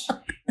church.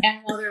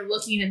 And while they're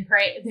looking and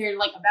pray, they're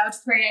like about to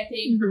pray, I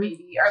think, or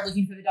maybe are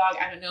looking for the dog.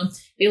 I don't know.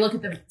 They look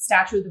at the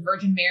statue of the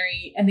Virgin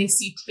Mary and they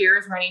see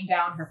tears running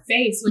down her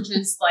face, which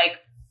is like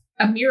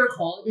a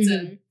miracle.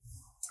 It's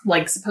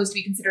like supposed to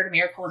be considered a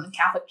miracle in the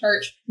Catholic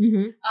Church.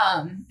 And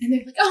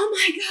they're like, oh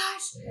my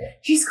gosh,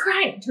 she's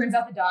crying. It turns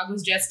out the dog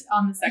was just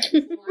on the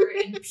second floor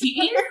and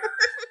peeing.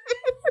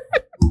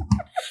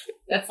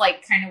 That's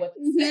like kind of what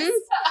this is.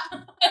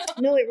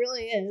 No, it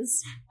really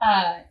is.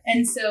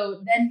 And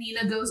so then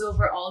Nina goes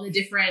over all the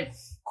different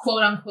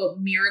quote unquote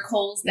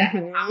miracles that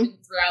have happened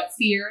throughout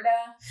Theater,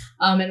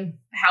 and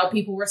how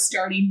people were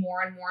starting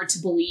more and more to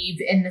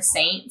believe in the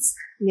saints.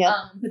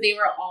 But they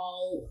were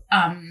all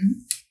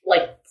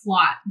like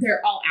plot.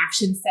 They're all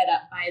actions set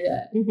up by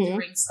the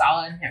Ring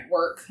Scala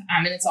network.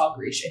 And it's all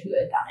Grisha who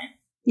had done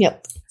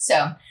it.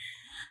 So,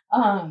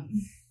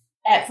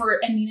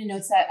 and Nina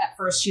notes that at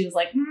first she was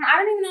like, I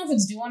don't even know if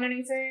it's doing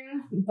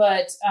anything.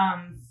 But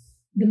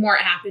the more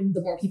it happened,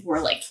 the more people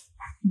were like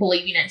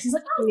believing it. She's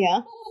like,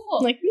 oh,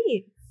 cool. Like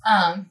me.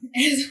 And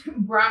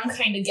Brum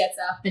kind of gets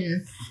up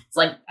and it's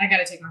like, I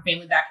gotta take my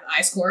family back to the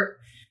ice court.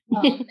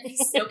 And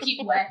he's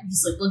soaking wet. And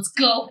he's like, let's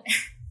go.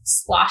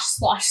 Splash,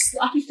 splash,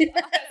 splash.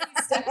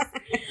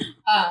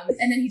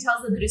 And then he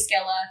tells the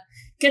Drusilla,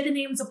 get the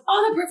names of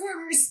all the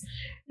performers.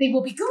 They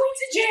will be going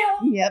to jail.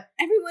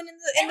 Everyone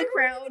in the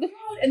crowd.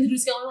 And the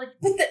Drusilla are like,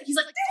 he's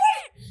like, I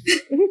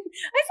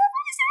said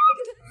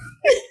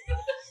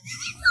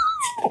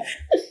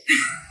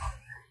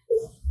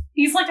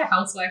he's like a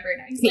housewife right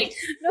now. He's like,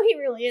 no, he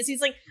really is.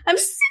 He's like, I'm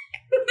sick.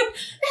 That's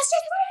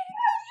just what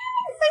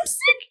I'm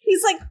sick.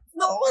 He's like,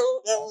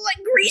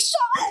 like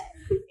Grisha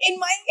in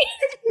my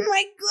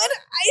good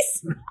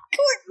ice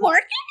court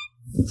market.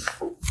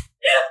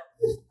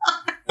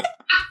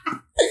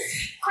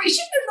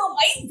 Grisha in the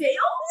white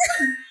veil.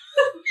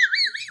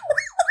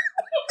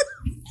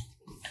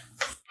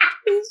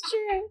 It's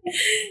true.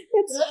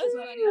 It's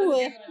true.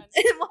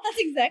 Well, that's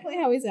exactly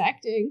how he's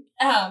acting.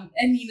 And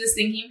Nina's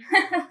thinking,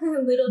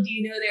 little do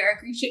you know there are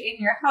Grisha in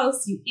your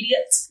house, you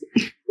idiot.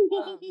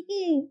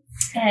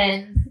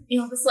 And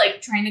Elva's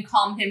like trying to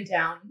calm him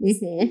down.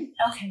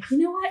 Okay, you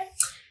know what?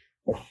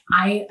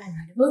 I'm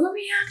kind of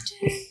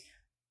overreacting.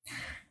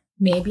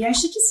 Maybe I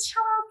should just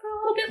chill out for a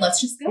little bit.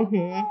 Let's just go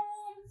home.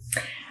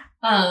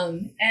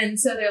 And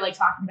so they're like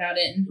talking about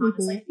it, and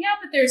Hana's like, yeah,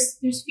 but there's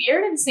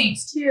fear in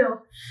saints too.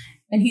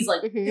 And he's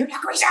like, they're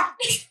not going to.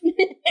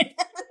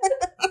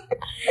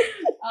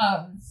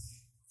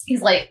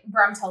 He's like,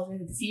 Brum tells her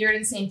that the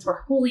Theoden saints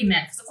were holy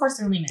men, because of course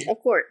they're holy men.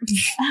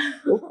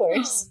 Of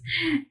course.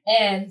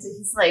 And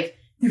he's like,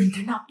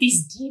 they're not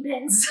these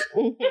demons.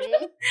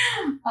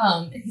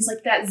 And he's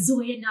like, that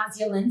Zoya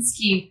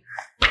Nazialinski,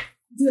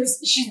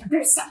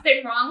 there's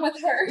something wrong with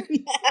her.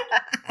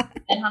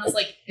 And Hana's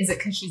like, is it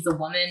because she's a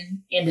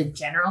woman and a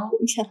general?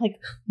 Yeah,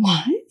 like,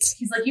 what?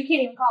 He's like, you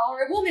can't even call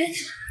her a woman.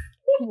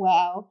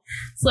 Wow.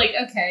 It's like,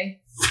 okay.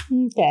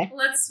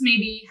 Let's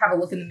maybe have a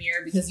look in the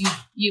mirror, because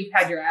you've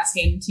had your ass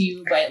handed to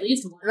you by at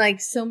least one. Like,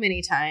 so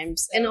many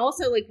times. And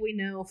also, like, we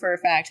know for a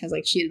fact has,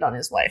 like, cheated on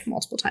his wife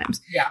multiple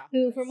times. Yeah.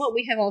 Who, from what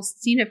we have all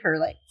seen of her,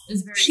 like,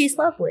 she's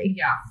lovely.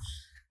 Yeah.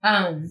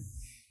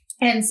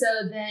 And so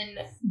then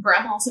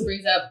Brum also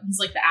brings up, he's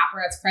like, the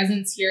Apparat's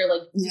presence here,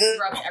 like,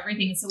 disrupts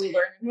everything. So we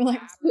learn. We're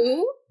like,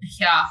 who?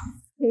 Yeah.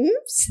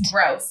 Oops.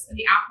 Gross.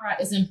 The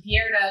Apparat is in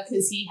Fjerda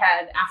because he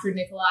had, after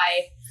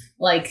Nikolai,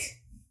 like,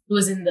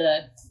 was in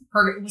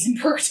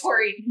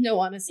purgatory. No,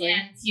 honestly.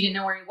 And he didn't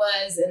know where he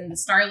was, and the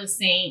Starless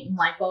Saint, and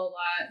like, blah, blah,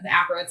 blah. The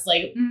Apparat's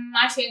like,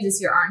 my chances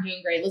here aren't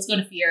doing great. Let's go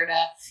to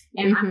Fjerda.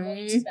 And I'm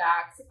going to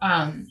back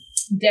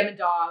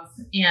Demidov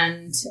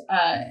and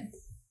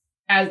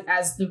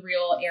as the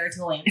real heir to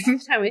the land. Every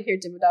time I hear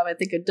Dimmadome, I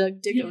think of Doug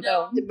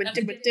Dimmadome.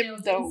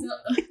 Dimmadome.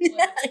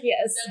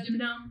 Yes.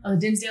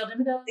 Dimsdale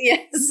Dimmadome?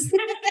 Yes.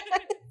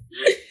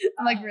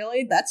 I'm like,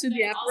 really? That's who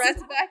the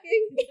Apparat's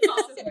backing?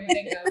 That's what I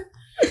think of.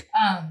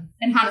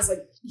 And Hana's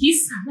like, he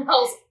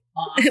smells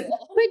awful. But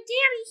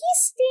Daddy, he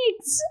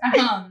stinks.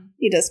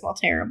 He does smell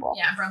terrible.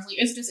 Yeah, Brum's like,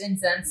 it's just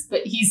incense,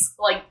 but he's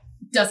like,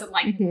 doesn't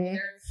like him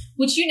either.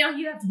 Which, you know,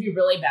 he'd have to be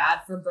really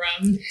bad for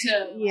Brum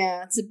to...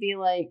 Yeah, to be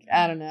like,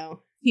 I don't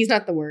know. He's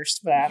not the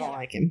worst, but I don't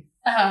like him.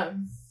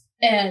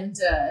 And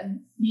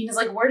Nina's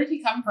like, where did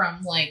he come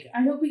from? Like,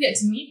 I hope we get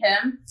to meet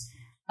him.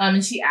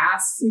 And she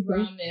asks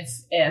Brum if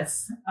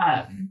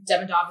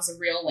Demidov is a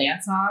real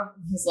Lansov.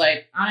 He's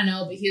like, I don't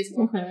know, but he has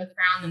more claim to the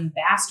crown than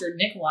bastard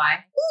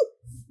Nikolai.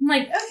 I'm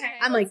like, okay.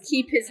 I'm like,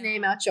 keep his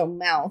name out your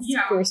mouth,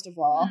 first of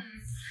all.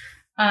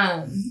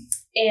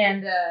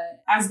 And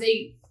as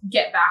they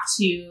get back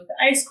to the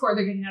ice court,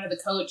 they're getting out of the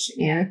coach,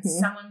 and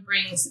someone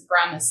brings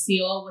Brum a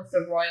seal with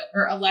the royal,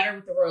 or a letter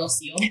with the royal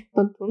seal.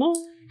 And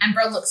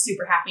Brum looks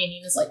super happy, and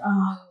Nina's like,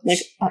 oh.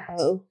 Like,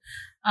 uh-oh.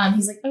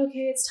 He's like,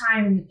 okay, it's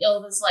time. And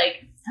Ilva's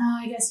like, oh,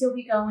 I guess you'll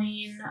be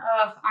going.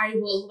 I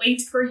will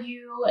wait for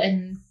you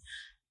and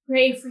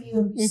pray for you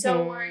and be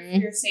so worried for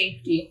your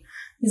safety.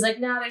 He's like,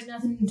 no, there's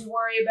nothing to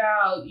worry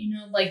about. You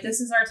know, like, this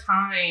is our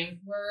time.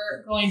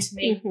 We're going to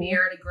make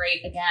Fjerda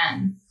great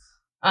again.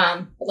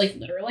 But like,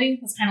 literally,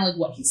 that's kind of like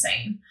what he's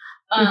saying.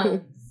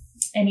 And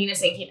Nina's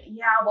saying,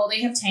 yeah, well,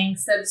 they have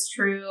tanks. That is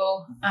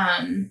true.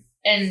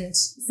 And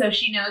so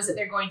she knows that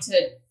they're going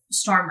to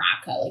storm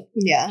Ravka.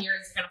 Like,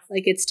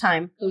 like, it's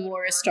time. The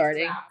war is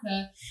starting.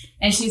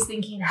 And she's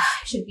thinking, I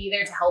should be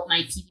there to help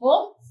my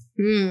people.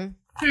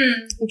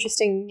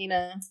 Interesting,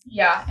 Nina.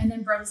 Yeah, and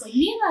then Brum's like,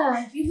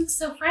 Nina, you look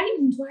so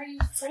frightened. Why are you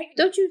frightened?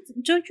 Don't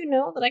you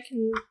know that I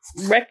can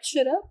wreck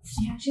shit up?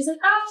 Yeah, she's like,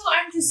 oh,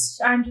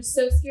 I'm just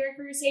so scared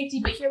for your safety.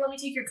 But here, let me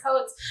take your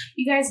coats.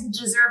 You guys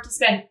deserve to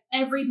spend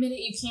every minute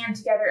you can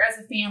together as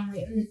a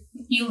family. And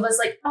Ilva's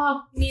like,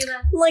 oh,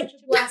 Nina, like, such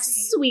a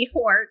blessing.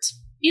 Sweetheart.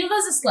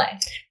 Ilva's a sleigh.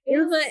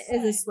 Ilva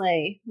is a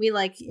sleigh. We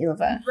like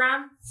Ilva.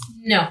 Brum,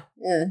 no.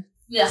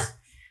 Yeah.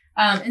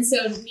 And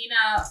so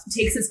Nina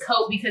takes his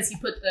coat because he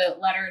put the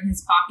letter in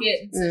his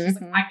pocket. And so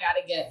she's like, I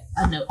gotta get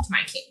a note to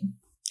my king.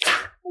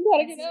 I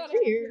gotta get out of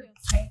here.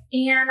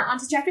 And on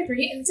to chapter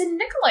 3. And it's in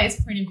Nikolai's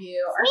point of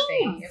view, our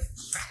fave.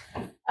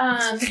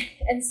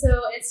 And so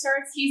it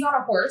starts, he's on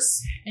a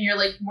horse. And you're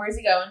like, where's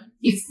he going?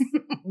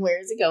 Where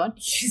is he going?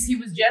 Because he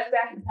was just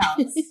back in the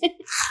palace.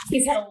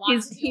 He's had a lot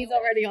to do. He's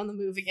already on the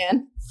move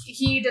again.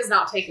 He does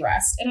not take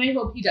rest. And I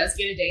hope he does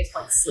get a day to,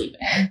 like, sleep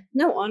in.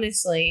 No,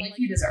 honestly. Like,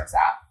 he deserves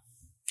that.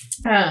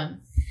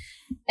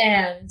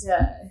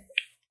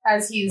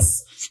 As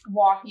he's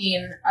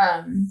walking,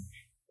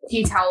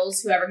 he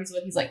tells whoever he's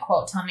with, he's like,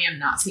 quote, tell me I'm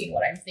not seeing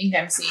what I think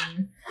I'm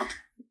seeing.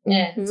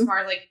 And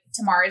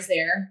Tamara's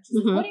there.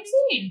 She's like, what are you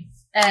seeing?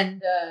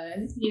 And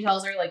he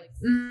tells her, like,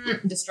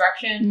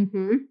 destruction.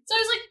 So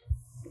he's like,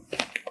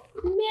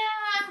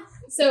 yeah.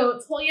 So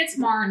Tolya,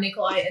 Tamar,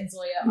 Nikolai, and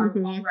Zoya are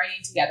all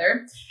riding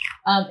together.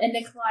 And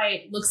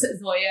Nikolai looks at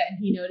Zoya and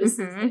he notices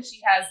that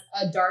she has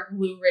a dark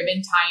blue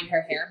ribbon tying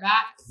her hair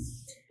back.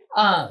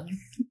 And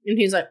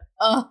he's like,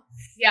 oh.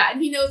 Yeah,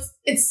 and he knows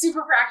it's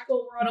super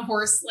practical. We're on a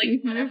horse,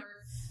 like, whatever.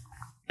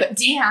 But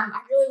damn, I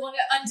really want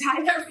to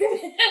untie that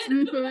ribbon.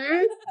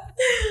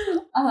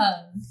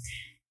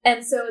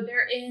 And so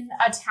they're in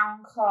a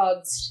town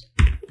called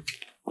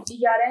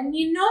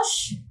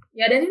Yareninosh.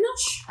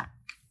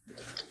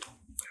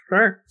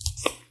 Sure.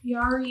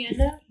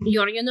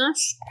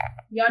 Yorianosh?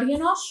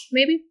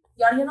 Maybe?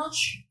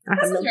 Yarianosh? That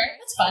sounds right.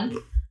 That's fun.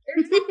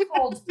 There's a town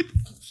called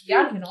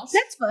Yarianosh.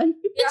 That's fun.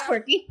 That's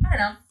quirky. I don't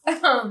know.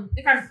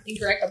 If I'm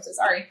incorrect, I'm so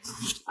sorry.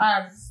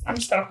 I'm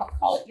just gonna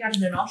call it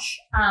Yarianosh.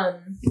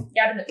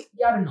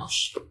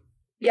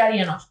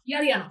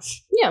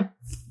 Yarianosh. Yeah.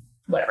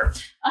 Whatever.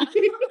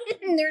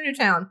 They're in a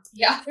town.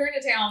 Yeah, they're in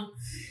a town.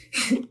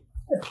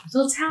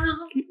 Little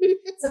town.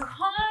 It's a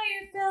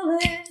quiet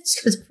village.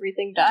 Because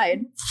everything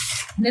died.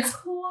 And it's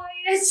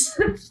quiet.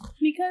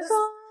 Because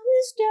all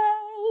is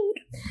dead.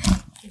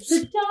 It's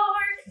a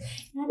dark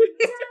and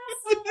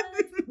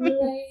desolate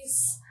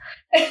place.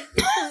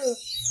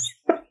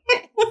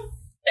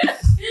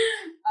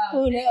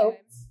 Oh no.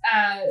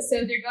 So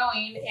they're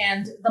going,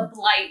 and the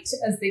blight,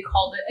 as they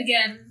called it,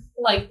 again,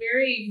 like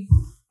very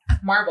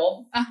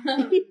Marvel.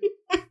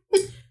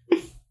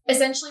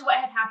 Essentially, what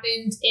had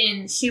happened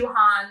in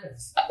Shuhan,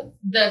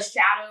 the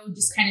shadow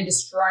just kind of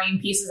destroying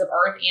pieces of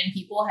earth and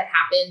people had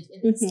happened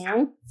in this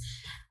town.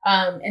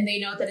 And they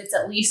know that it's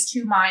at least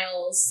 2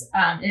 miles,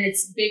 and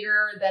it's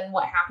bigger than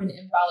what happened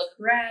in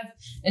Valakarev.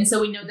 And so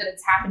we know that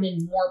it's happened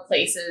in more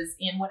places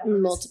and whatever.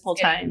 Multiple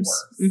times.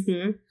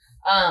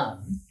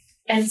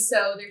 And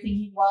so they're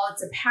thinking, well,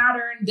 it's a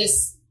pattern.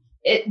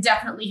 It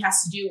definitely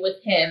has to do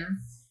with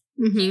him.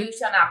 He who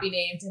shall not be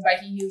named, and by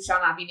he who shall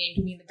not be named,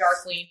 you mean the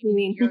Darkling, You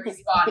mean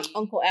Yuri's body.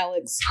 Uncle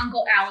Alex.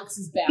 Uncle Alex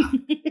is back.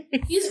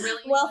 He's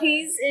really well. good.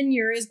 He's in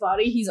Yuri's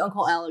body. He's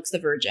Uncle Alex the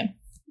Virgin.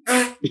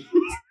 And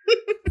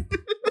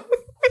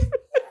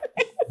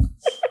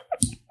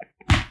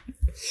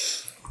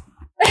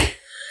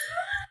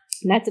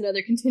that's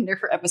another contender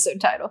for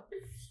episode title.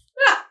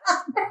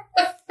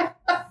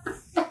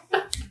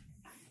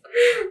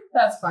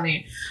 That's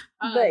funny.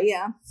 But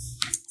yeah.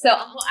 So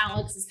Uncle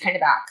Alex is kind of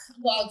back.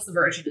 Uncle Alex the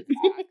Virgin is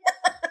back.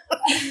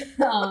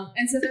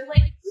 And so they're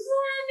like,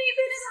 maybe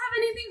it doesn't have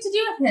anything to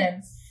do with him.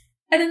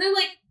 And then they're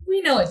like,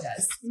 we know it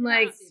does.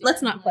 Like,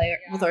 let's not play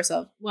with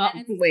ourselves. Well,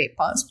 wait,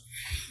 pause.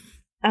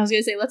 I was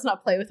going to say, let's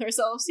not play with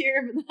ourselves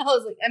here. But then I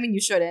was like, I mean,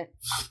 you shouldn't.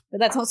 But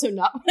that's also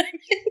not what I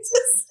meant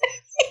to say.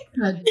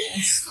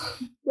 Goodness.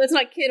 Let's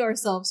not kid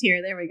ourselves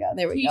here. There we go.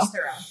 Teach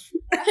their own.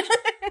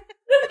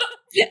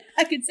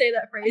 I could say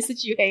that phrase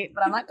that you hate,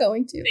 but I'm not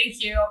going to.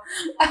 Thank you.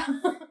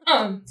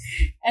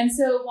 And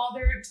so while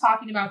they're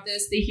talking about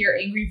this, they hear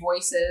angry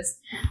voices.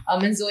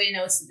 And Zoya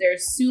notes that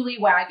there's Suli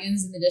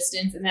wagons in the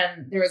distance, and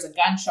then there was a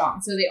gunshot.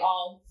 And so they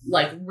all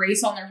like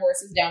race on their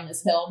horses down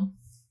this hill.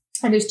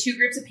 And there's 2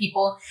 groups of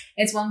people.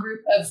 It's one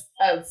group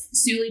of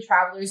Suli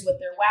travelers with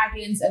their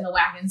wagons, and the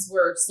wagons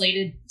were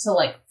slated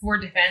to for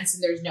defense,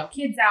 and there's no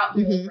kids out.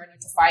 They're ready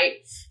to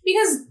fight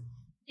because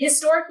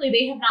historically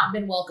they have not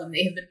been welcome.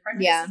 They have been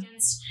prejudiced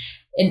against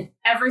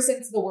ever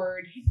since the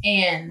word,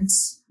 and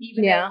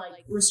even though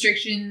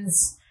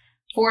restrictions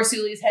for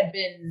Sulis had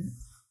been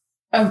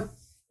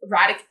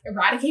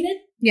eradicated.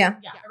 Yeah,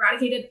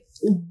 eradicated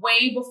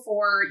way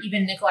before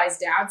even Nikolai's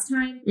dad's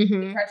time.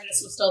 The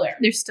prejudice was still there.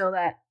 There's still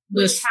that.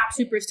 Those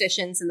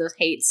superstitions and those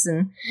hates,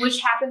 and which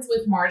happens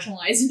with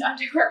marginalized and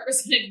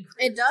underrepresented groups.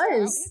 It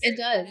does. It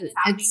does. It's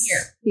happening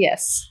here.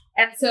 Yes.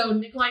 And so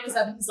Nikolai goes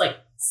up and he's like,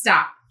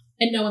 "Stop!"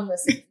 And no one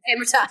listens.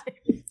 Every time.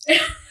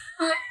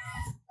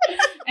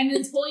 And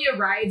then Tolia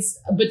rides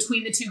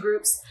between the 2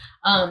 groups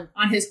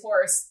on his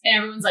horse, and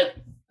everyone's like,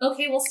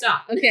 "Okay, we'll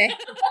stop." Okay.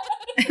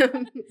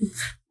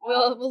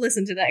 We'll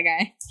listen to that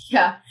guy.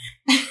 Yeah.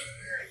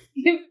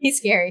 He's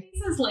scary. He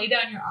says, "Lay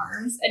down your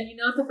arms," and you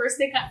know what the first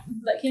thing that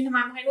came to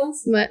my mind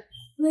was? What?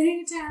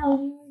 Lay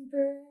down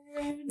your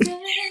burdens.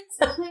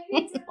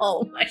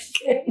 Oh my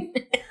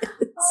goodness.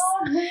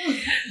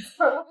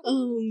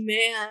 Oh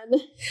man.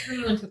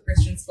 I went to a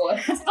Christian school.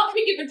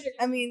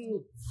 I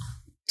mean,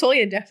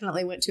 Tolia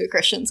definitely went to a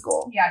Christian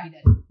school. Yeah, he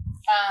did.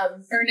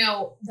 Or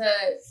no,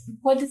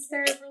 what is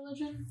their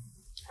religion?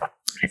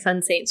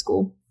 Sun Saint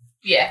school.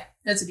 Yeah,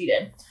 that's what he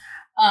did.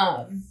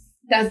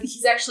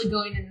 He's actually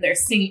going in there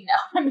singing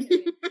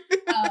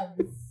now.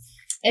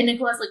 And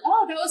Nicola's like,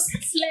 "Oh, that was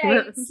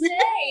slay."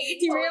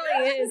 He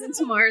really is. And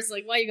Tamar's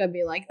like, "Why you gotta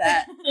be like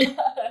that?"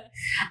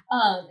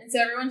 And so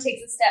everyone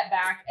takes a step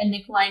back, and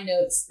Nikolai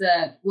notes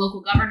the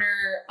local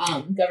governor,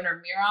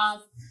 Governor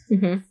Mirov.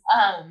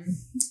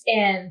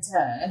 And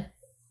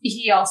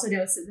he also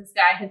notes that this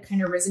guy had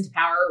kind of risen to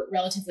power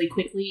relatively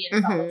quickly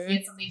and felt like he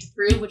had something to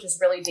prove, which is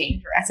really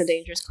dangerous. That's a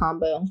dangerous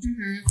combo.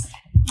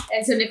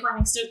 And so Nikolai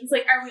he's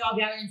like, "Are we all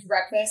gathering for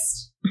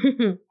breakfast?"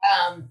 And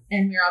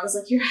Mirov was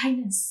like, "Your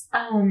Highness,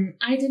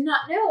 I did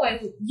not know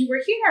you were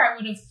here. I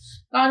would have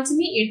gone to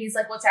meet you." And he's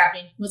like, "What's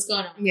happening? What's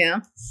going on?"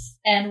 Yeah.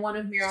 And one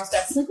of Mirov's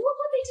guys is like, "Look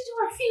what they did to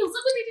our fields.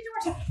 Look what they did to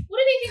our town. What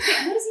do they think?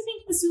 What does he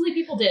think the Suli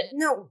people did?"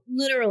 No,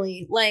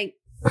 literally, what?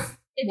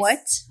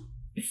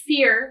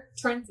 Fear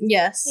turns into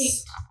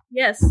hate.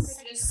 Yes.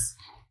 Prejudice.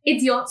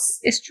 Idiots.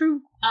 It's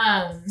true.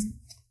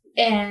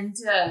 And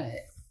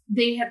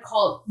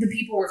the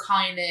people were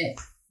calling it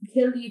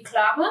Kildi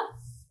Klava,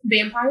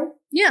 vampire.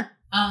 Yeah.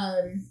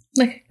 And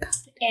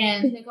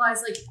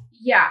Nikolai's like,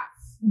 "Yeah,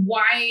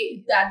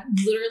 why that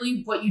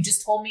literally what you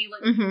just told me,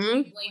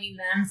 blaming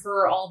them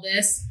for all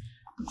this.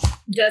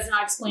 does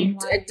not explain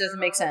why. It doesn't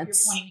make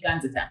sense. You're pointing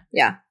guns at them.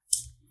 Yeah.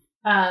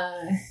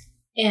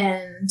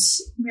 And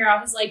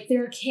Mirov is like,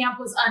 their camp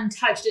was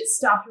untouched. It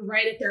stopped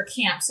right at their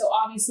camp. So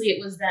obviously it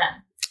was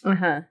them.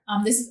 Uh-huh.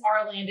 This is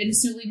our land. And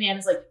Suli Man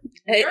is like,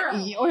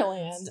 your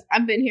land.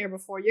 I've been here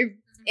before.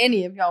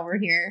 Any of y'all were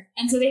here.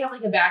 And so they have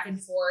like a back and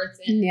forth.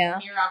 And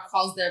Mirov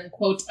calls them,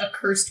 quote,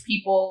 accursed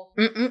people.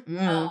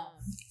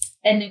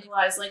 And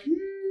Nikolai's like,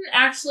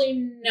 actually,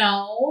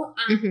 no.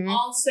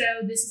 Also,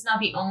 this is not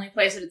the only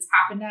place that it's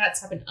happened at.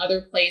 It's happened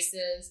other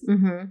places.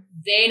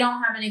 They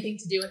don't have anything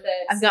to do with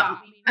it.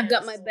 I've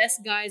got my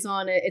best guys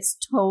on it. It's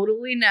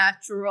totally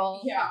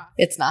natural. Yeah.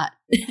 It's not.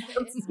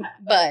 It's not.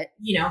 But,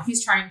 you know,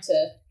 he's trying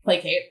to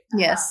placate.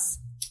 Yes.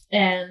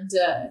 And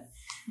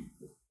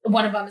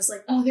one of them is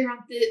like, oh, they are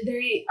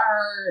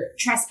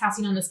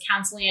trespassing on this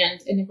count's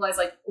land. And Nikolai's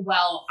like,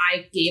 well,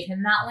 I gave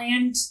him that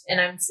land.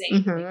 And I'm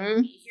saying they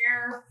can be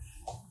here.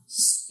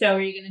 So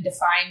are you going to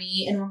defy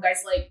me? And one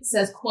guy's like,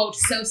 says, quote,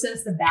 so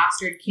says the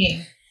bastard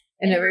king.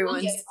 And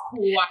everyone's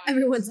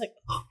like,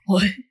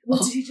 what?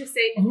 What did he just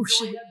say? And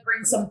Zoya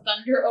brings some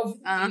thunder over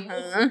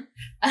the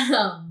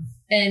field.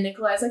 And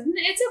Nikolai's like,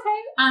 it's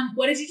okay.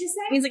 What did you just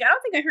say? He's like, I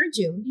don't think I heard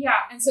you. Yeah.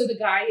 And so the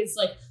guy is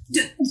like,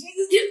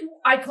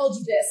 I called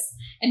you this.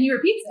 And he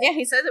repeats it. Yeah,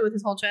 he says it with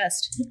his whole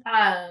chest.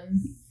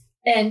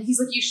 And he's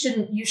like, you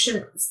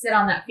shouldn't sit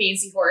on that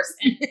fancy horse.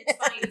 And it's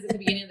funny because at the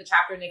beginning of the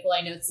chapter,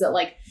 Nikolai notes that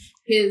like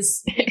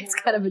it's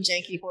kind of a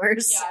janky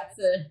horse.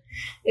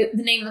 Yeah,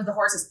 the name of the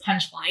horse is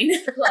Punchline,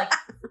 like,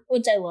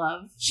 which I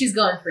love. She's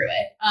going through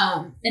it.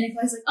 And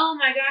Nikolai's like, oh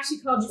my gosh,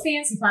 he called you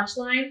fancy,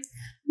 Punchline.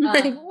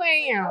 Like,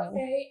 wow.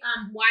 Okay.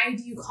 Why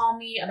do you call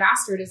me a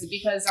bastard? Is it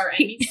because our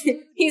enemies?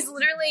 He's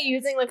literally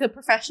using like a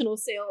professional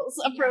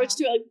sales approach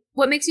to like,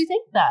 what makes you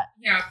think that?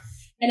 Yeah.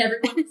 And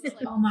everyone's like,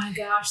 oh my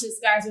gosh, this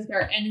guy's with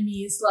our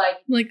enemies.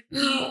 Like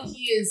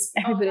he is.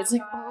 Everybody's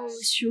like, oh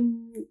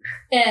shoot.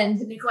 And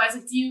Nikolai's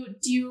like, do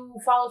you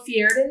follow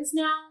Fjerdans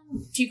now?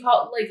 Do you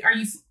call are you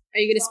going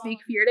to speak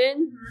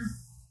Fjerdan?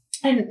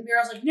 And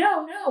Miro's like,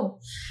 no.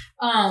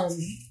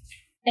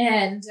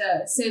 And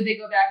so they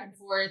go back and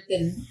forth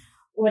and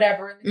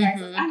whatever. And the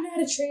guy's like, I'm not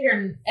a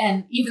traitor.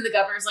 And even the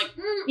governor's like,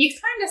 you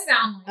kind of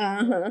sound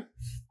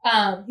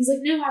like he's like,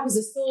 no, I was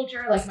a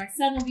soldier. Like, my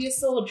son will be a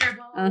soldier.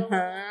 Blah, blah,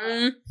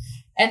 blah.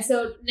 And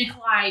so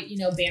Nikolai,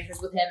 banters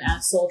with him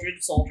as soldier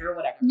to soldier,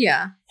 whatever.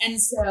 Yeah.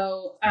 And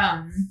so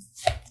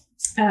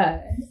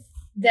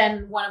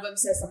then one of them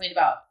says something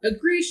about a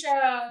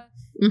Grisha,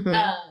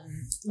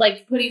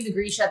 like putting the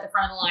Grisha at the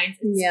front of the lines.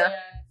 And Zoya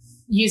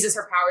uses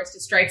her powers to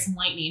strike some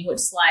lightning, which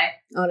sly.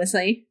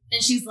 Honestly.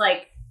 And she's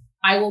like,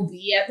 I will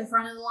be at the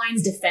front of the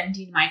lines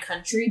defending my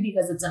country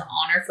because it's an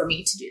honor for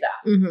me to do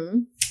that.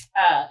 And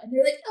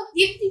they're like, oh,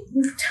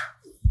 you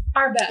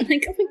are bad.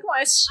 Like, oh my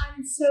gosh.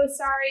 I'm so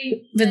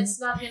sorry. That's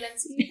not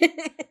Zelensky.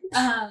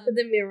 But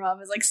then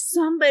Mirov is like,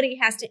 somebody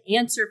has to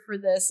answer for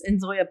this. And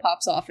Zoya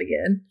pops off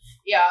again.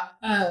 Yeah.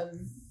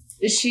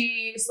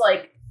 She's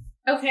like,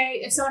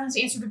 okay, if someone has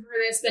to answer for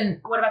this, then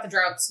what about the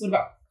droughts? What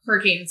about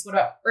hurricanes? What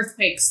about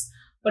earthquakes?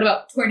 What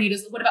about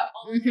tornadoes? What about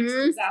all the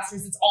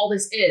disasters? It's all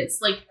this is.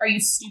 Like, are you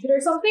stupid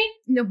or something?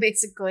 No,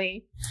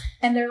 basically.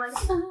 And they're like,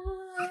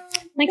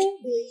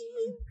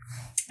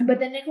 But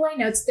then Nikolai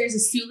notes there's a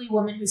Suli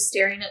woman who's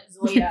staring at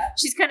Zoya.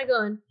 She's kind of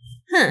going,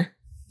 huh,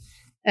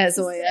 at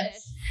Zoya.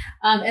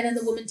 And then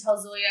the woman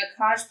tells Zoya,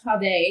 Kaj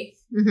Pade.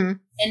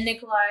 And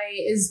Nikolai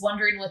is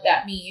wondering what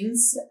that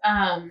means.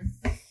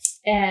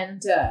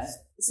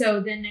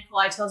 So then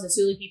Nikolai tells the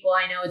Suli people,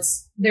 I know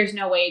there's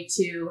no way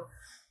to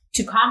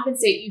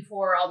compensate you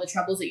for all the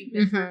troubles that you've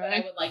been through, but I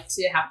would like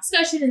to have a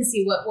discussion and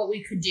see what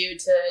we could do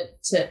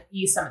to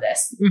ease some of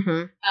this.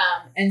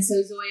 And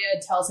so Zoya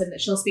tells him that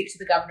she'll speak to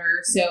the governor.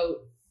 So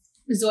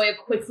Zoya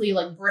quickly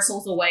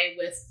bristles away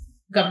with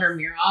Governor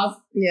Mirov.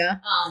 Yeah.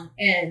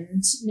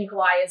 And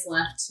Nikolai is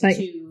left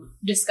to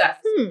discuss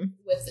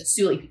with the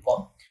Suli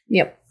people.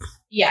 Yep.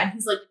 Yeah, and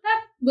he's like,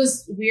 that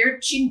was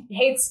weird. She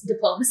hates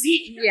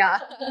diplomacy. Yeah.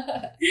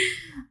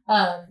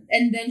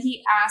 And then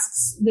he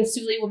asks the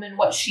Suli woman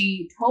what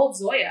she told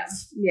Zoya.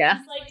 Yeah.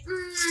 He's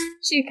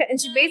like,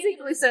 she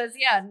basically says,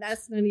 yeah,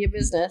 that's none of your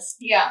business.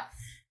 Yeah.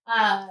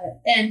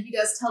 And he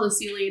does tell the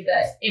Suli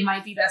that it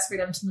might be best for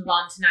them to move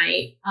on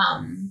tonight.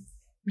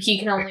 He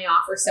can only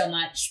offer so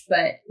much,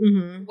 but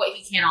what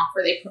he can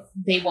offer,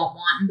 they won't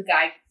want. And the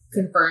guy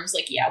confirms,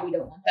 yeah, we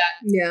don't want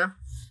that. Yeah.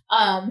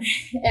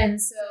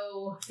 And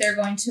so they're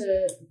going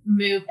to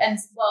move. And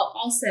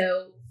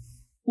also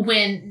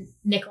when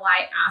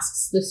Nikolai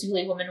asks the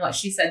Suli woman what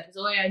she said to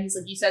Zoya, he's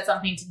like, you said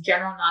something to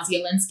General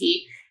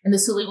Nazyalinsky. And the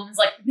Suli woman's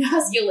like,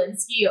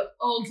 Nazyalinsky?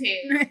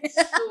 Okay,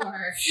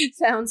 sure.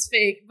 Sounds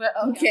fake, but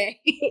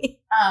okay.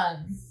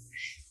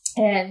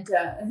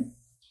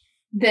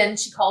 Then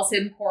she calls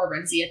him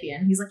Horrenzi at the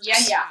end. He's like,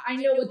 yeah, I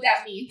know what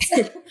that means.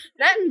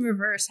 That in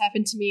reverse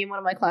happened to me in one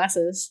of my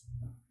classes.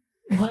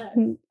 What?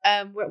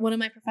 One of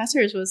my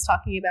professors was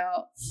talking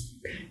about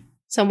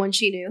someone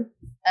she knew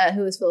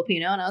who was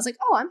Filipino, and I was like,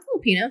 oh, I'm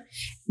Filipino.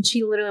 And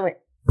she literally went,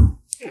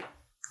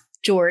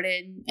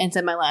 Jordan, and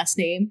said my last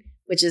name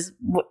which is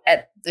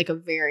at like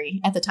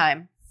at the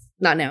time,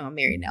 not now, I'm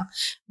married now,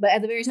 but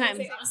at the very time.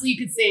 Honestly, you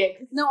could say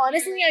it. No,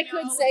 honestly, I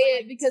could say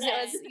it because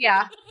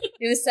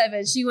it was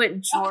 7. She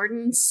went,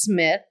 Jordan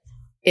Smith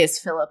is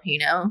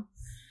Filipino.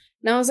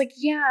 And I was like,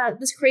 yeah,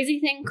 this crazy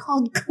thing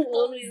called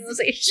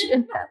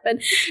colonialization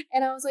happened.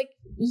 And I was like,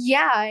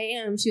 yeah, I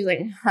am. She was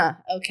like, huh,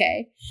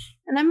 okay.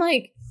 And I'm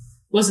like,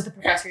 was it the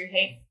professor you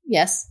hate?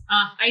 Yes.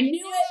 I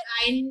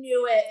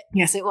knew it.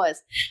 Yes, it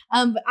was.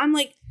 But I'm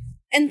like,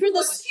 and for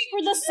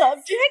the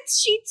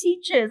subjects she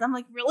teaches, I'm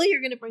like, really? You're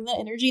going to bring that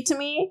energy to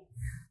me?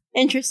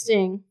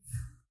 Interesting.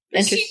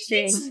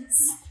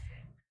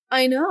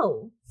 I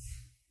know.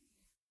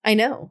 I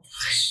know.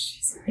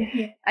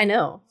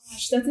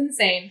 Gosh, that's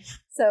insane.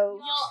 So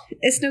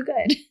it's no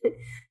good.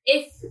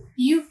 If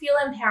you feel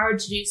empowered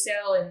to do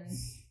so and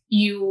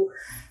you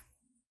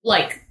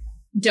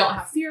don't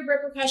have fear of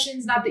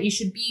repercussions, not that you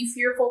should be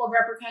fearful of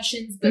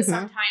repercussions, but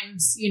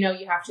sometimes, you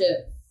have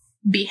to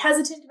be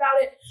hesitant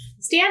about it.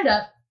 Stand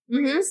up for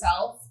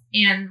yourself,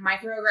 and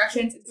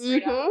microaggressions and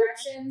straight up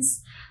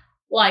aggressions.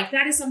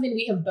 That is something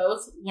we have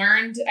both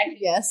learned, I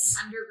think, in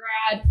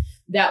undergrad,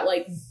 that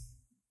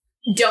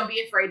don't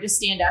be afraid to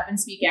stand up and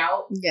speak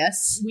out.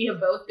 Yes. We have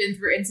both been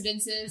through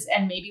incidences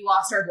and maybe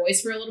lost our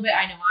voice for a little bit.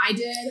 I know I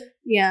did.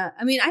 Yeah.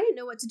 I mean, I didn't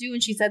know what to do when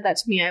she said that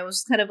to me. I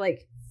was kind of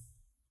like,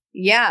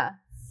 yeah.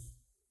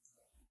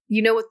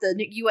 You know what the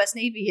U.S.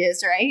 Navy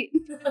is, right?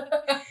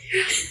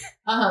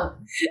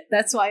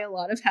 That's why a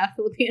lot of half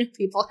Filipino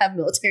people have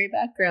military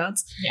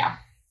backgrounds. Yeah.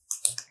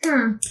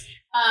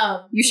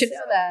 You should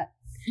know that.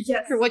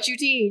 Yes. For what you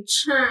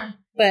teach.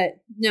 But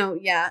no,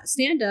 yeah.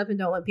 Stand up and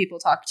don't let people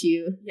talk to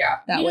you. Yeah.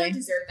 That you way. You don't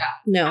deserve that.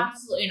 No.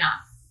 Absolutely not.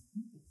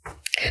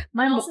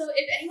 Also,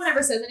 if anyone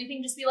ever says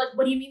anything, just be like,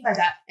 what do you mean by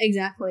that?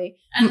 Exactly.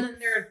 And then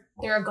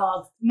they're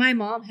agog. My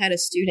mom had a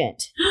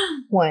student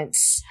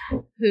once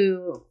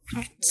who,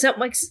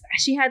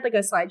 she had like a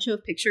slideshow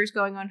of pictures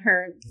going on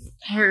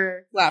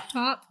her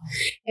laptop,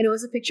 and it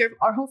was a picture of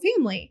our whole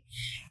family.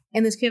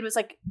 And this kid was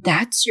like,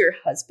 "That's your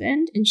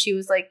husband?" And she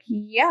was like,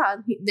 "Yeah."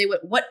 They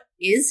went, "What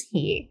is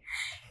he?"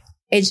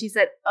 And she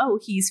said, "Oh,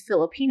 he's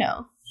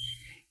Filipino."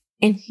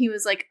 And he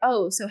was like,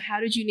 "Oh, so how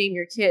did you name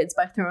your kids?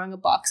 By throwing a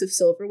box of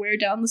silverware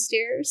down the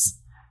stairs?"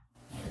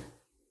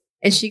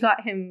 And she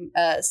got him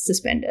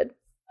suspended.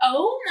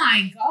 Oh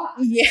my God.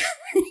 Yeah.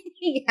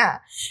 Yeah.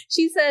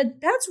 She said,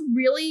 "That's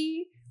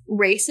really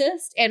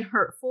racist and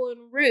hurtful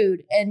and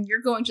rude. And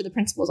you're going to the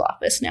principal's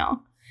office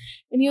now."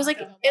 And he was like,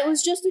 "It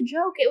was just a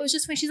joke. It was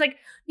just funny." She's like,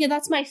 "Yeah,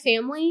 that's my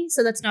family.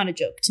 So that's not a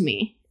joke to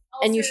me.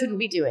 Also, and you shouldn't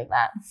be doing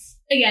that."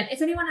 Again,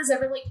 if anyone is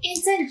ever like,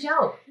 "It's a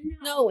joke."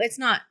 No, it's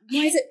not.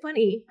 Why is it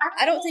funny?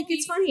 I don't think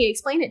it's funny.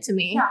 Explain it to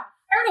me. Yeah.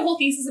 I read a whole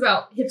thesis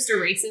about hipster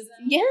racism.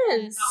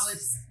 Yes. How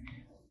it's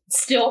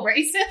still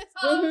racist.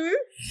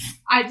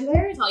 Mm-hmm. Did I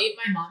ever tell you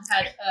my mom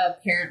had a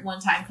parent one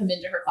time come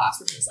into her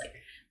classroom and was like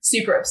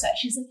super upset.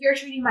 She's like, "You're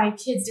treating my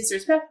kids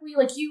disrespectfully.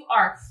 Like you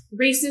are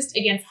racist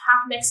against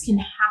half Mexican,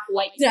 half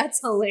white." That's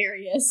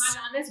hilarious.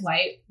 My mom is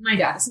white. My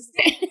dad is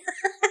Hispanic.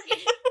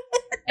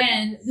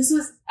 And this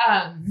was,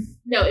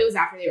 no, it was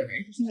after they were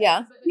married.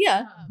 Yeah.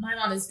 Yeah. My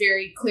mom is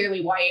very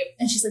clearly white.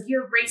 And she's like,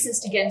 "You're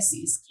racist against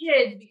these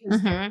kids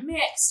because they're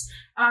mixed."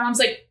 And my mom's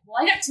like, "Well,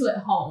 I got two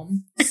at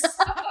home." So,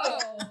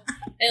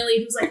 and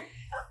Lee was like,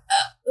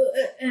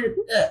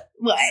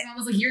 What? And I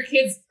was like, "Your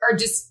kids are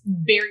just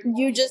very...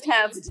 You just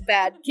have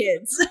bad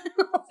kids."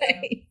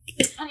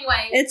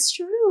 Anyway. It's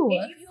true.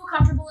 If you feel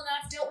comfortable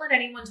enough, don't let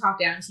anyone talk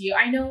down to you.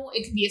 I know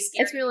it can be a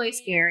scary... It's really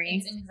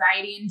scary. It's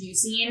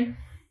anxiety-inducing.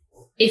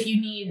 If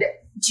you need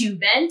to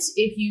vent,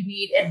 if you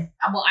need...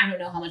 well, I don't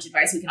know how much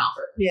advice we can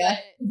offer. Yeah.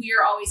 But we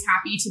are always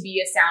happy to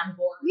be a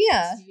soundboard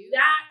to do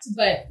that.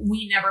 But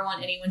we never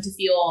want anyone to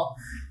feel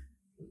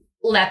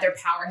that their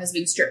power has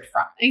been stripped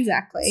from them.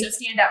 Exactly. So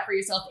stand up for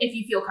yourself if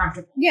you feel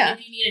comfortable. Yeah. If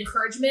you need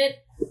encouragement,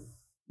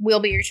 we'll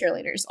be your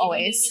cheerleaders,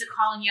 always. If you need to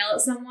call and yell at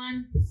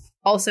someone,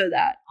 also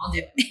that. I'll do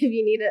it. If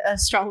you need a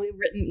strongly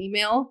written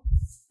email,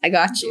 I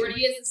got you.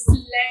 Jordy is a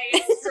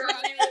slave for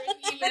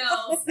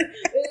emails.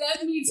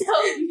 Let me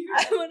tell you.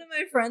 One of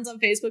my friends on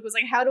Facebook was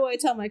like, "How do I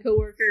tell my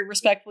coworker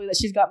respectfully that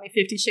she's got me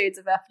 50 shades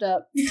of effed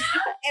up?"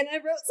 And I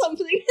wrote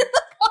something in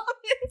the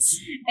comments.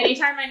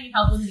 Anytime I need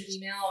help with an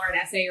email or an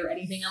essay or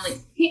anything, I'm like,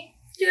 "Hey,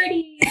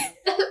 Jordy,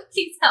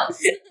 please help."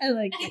 I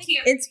like it.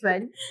 It's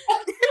fun.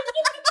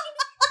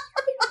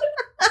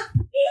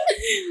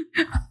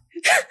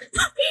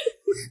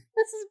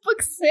 This is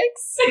book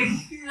 6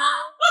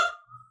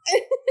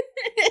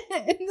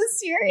 in the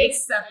series.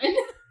 It's 7.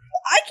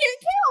 I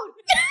can't count.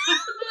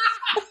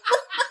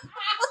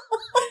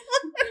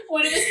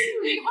 What is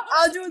it?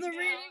 I'll do the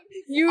reading.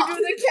 You do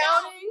the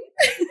counting.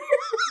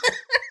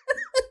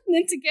 And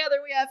then together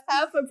we have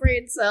half a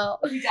brain cell.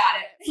 We got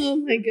it. Oh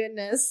my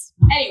goodness.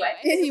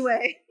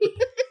 Anyway.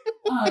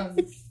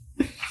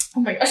 Oh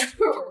my gosh,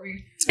 where were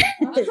we?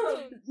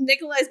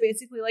 Nikolai's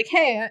basically like,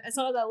 "Hey, I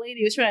saw that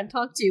lady was trying to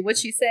talk to you. What'd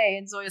she say?"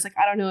 And Zoe's like,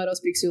 "I don't know. I don't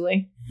speak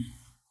Suli."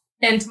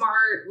 And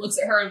Tamar looks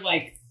at her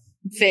like,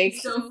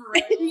 fake. "So for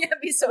real?" Yeah,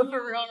 be so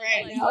for real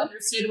right like, now. You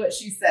understood what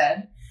she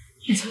said.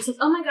 And so he's like,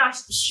 oh my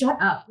gosh,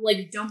 shut up.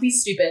 Like, don't be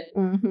stupid.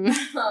 Mm-hmm.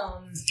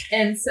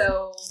 And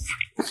so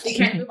they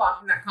kind of move on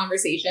from that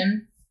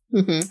conversation.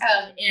 Mm-hmm.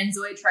 And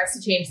Zoe tries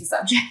to change the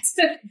subject.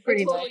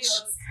 Pretty much.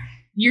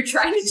 You're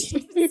trying to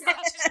change the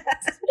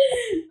subject.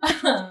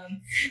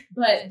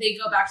 But they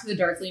go back to the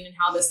Darkling and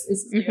how this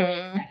is a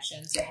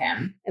connection to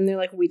him. And they're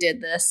like, we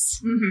did this.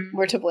 Mm-hmm.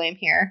 We're to blame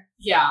here.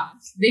 Yeah.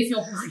 They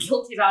feel really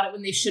guilty about it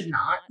when they should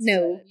not.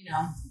 No. You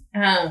know.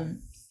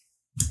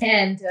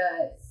 And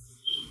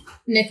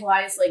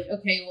Nikolai is like,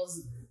 okay, well,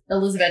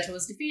 Elizaveta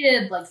was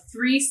defeated. Like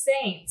 3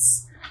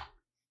 saints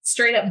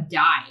straight up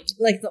died.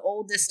 Like the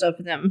oldest of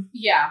them.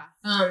 Yeah.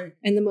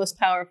 And the most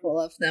powerful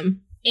of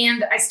them.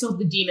 And I still have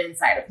the demon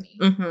inside of me.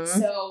 Mm-hmm.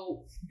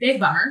 So, big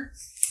bummer.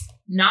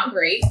 Not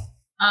great.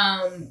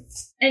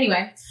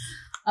 Anyway.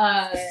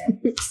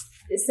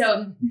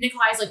 So,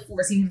 Nikolai's like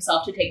forcing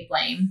himself to take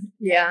blame.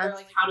 Yeah. They're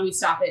like, how do we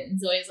stop it? And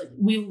Zoe's like,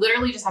 we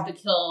literally just have to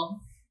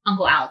kill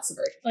Uncle Alex the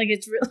Virgin. Like,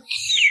 it's really...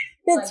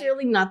 It's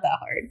really not that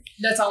hard.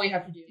 That's all we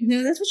have to do.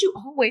 No, that's what you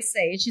always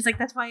say. And she's like,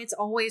 that's why it's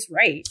always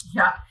right.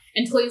 Yeah.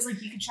 And Toya's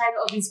like, you can try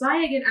to be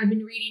spy again. I've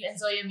been reading. And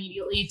Zoya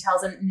immediately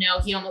tells him, no,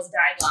 he almost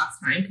died last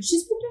time. Because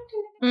she's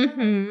protecting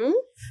him.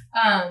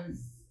 Mm-hmm.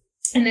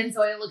 And then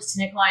Zoya looks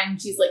to Nikolai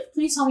and she's like,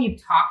 please tell me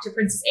you've talked to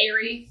Princess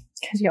Aerie.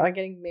 Because y'all are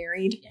getting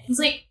married. He's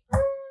like,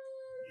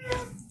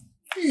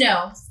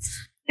 no.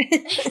 And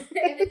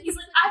then he's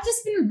like, I've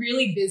just been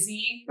really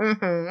busy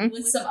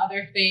with some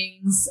other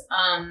things.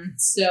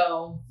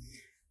 So...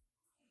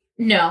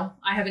 No,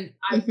 I haven't.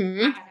 I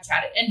haven't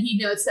chatted. And he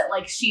notes that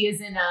like she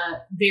is in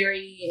a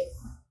very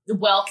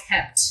well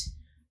kept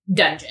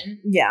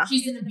dungeon. Yeah,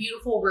 she's in a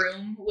beautiful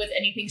room with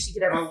anything she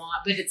could ever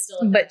want, but it's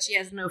still. But she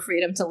has no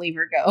freedom to leave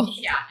or go.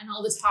 Yeah, and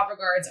all the top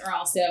guards are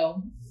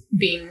also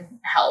being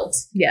held.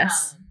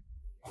 Yes.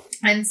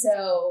 And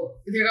so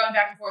they're going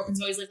back and forth, and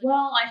Zoe's like,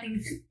 "Well, I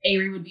think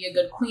Aerie would be a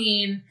good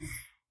queen."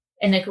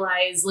 And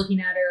Nikolai is looking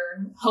at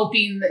her,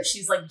 hoping that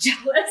she's like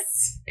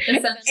jealous. And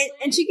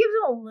she gives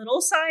him a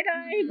little side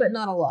eye, but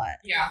not a lot.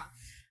 Yeah.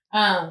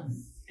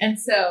 And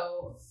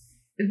so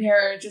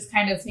they're just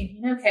kind of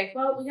thinking, okay,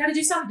 well, we got to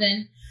do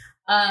something.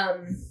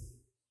 And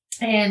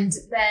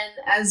then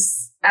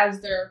as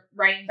they're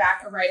writing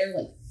back, a writer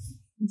like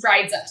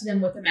rides up to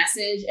them with a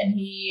message, and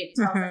he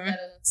tells them that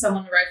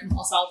someone arrived from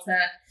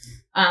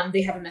Alsalta.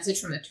 They have a message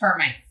from the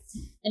termite.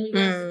 And we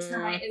learn the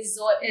termite is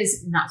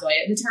not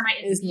Zoya. The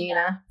termite is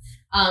Nina.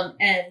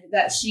 And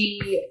that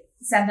she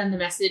sent them the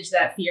message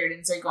that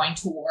Theardens are going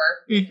to war.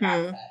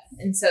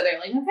 And so they're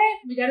like, okay,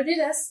 we got to do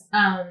this.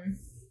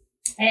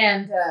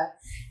 And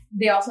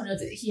they also know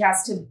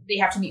that they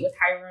have to meet with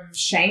Hiram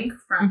Shank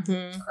from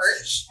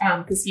Kirch,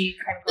 because he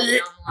kind of goes down in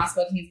the last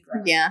book and he's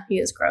gross. Yeah, he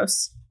is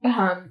gross.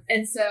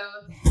 And so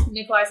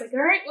Nikolai's like, all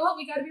right, well,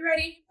 we got to be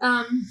ready.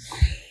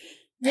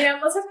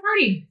 Let's have a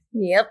party.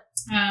 Yep.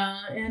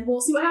 And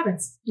we'll see what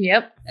happens.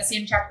 Yep. That's the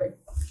end of chapter 3.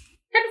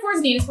 And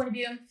before Nina's point of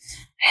view,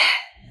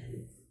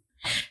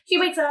 she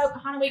wakes up.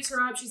 Hannah wakes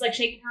her up. She's like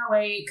shaking her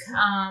awake.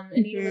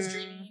 And Nina was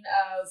dreaming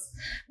of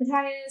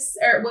Matthias,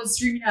 or was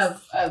dreaming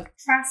of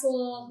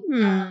Trassel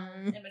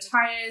and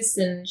Matthias,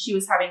 and she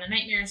was having a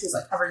nightmare. She was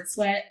like covered in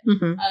sweat.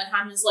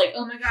 Hannah's like,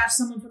 "Oh my gosh,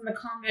 someone from the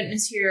convent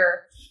is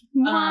here."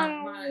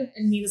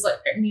 And Nina's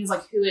like,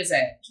 "Who is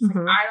it?" She's like,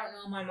 "I don't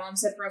know. My mom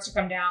said for us to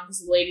come down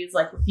because the lady's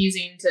like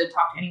refusing to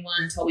talk to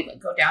anyone until we like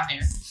go down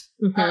there."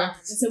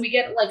 So we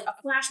get like a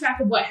flashback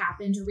of what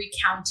happened, a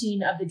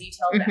recounting of the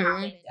details that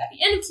happened at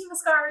the end of King of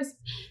Scars.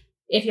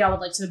 If y'all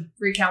would like to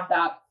recount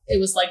that, it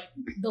was like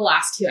the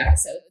last 2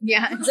 episodes.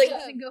 Yeah, it's like you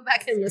should go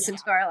back and listen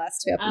to our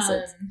last 2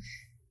 episodes.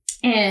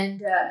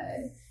 And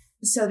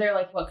so they're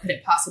like, what could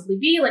it possibly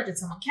be? Like, did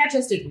someone catch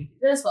us? Did we do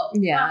this? Well,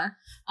 yeah.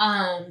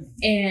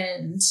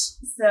 And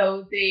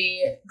so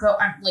they go,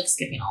 I'm like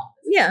skipping all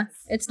of this. Yeah,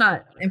 it's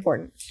not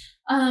important.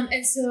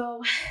 And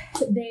so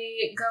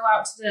they go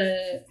out to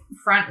the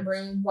front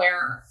room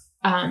where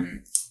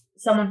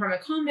someone from a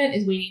convent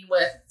is waiting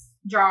with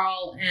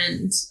Jarl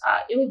and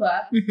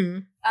Ilva.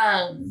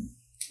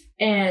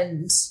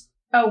 And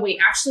oh wait,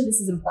 actually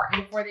this is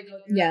important. Before they go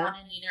there, Hannah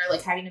and Nina are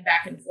like having a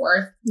back and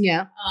forth.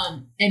 Yeah.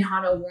 And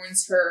Hannah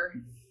warns her,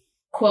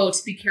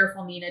 quote, "Be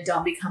careful, Nina,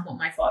 don't become what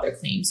my father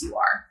claims you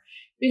are."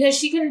 Because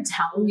she can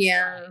tell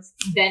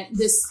then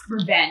this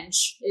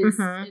revenge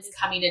is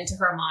coming into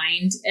her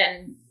mind,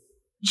 and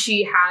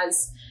she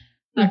has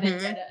a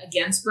vendetta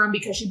against Brum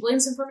because she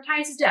blames him for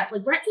Matthias' death.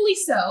 Like, rightfully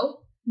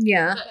so.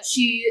 Yeah. But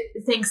she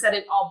thinks that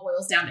it all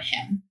boils down to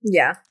him.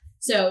 Yeah.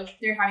 So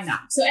they're having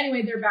that. So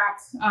anyway, they're back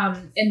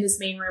in this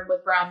main room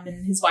with Brum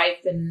and his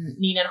wife and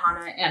Nina and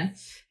Hannah. And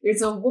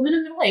there's a woman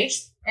of middle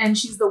age, and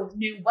she's the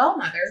new well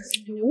mother.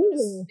 They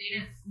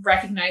didn't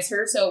recognize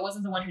her, so it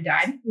wasn't the one who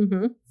died.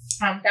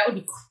 That would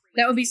be crazy.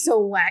 That would be so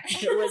whack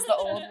if it was the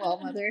old well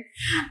mother.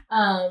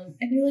 And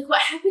they're like, what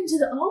happened to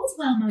the old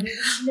well mother?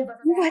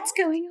 What's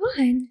going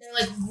on? They're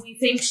like, we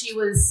think she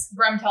was,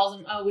 Brum tells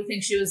them, we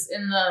think she was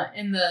in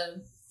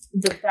the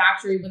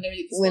factory when the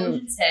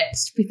explosions hit.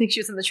 We think she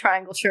was in the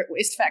Triangle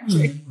Shirtwaist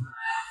Factory.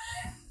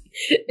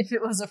 If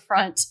it was a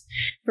front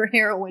for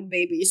heroin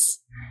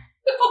babies.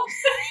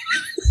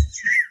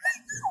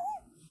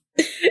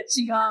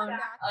 She got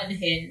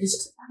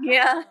unhinged.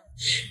 Yeah.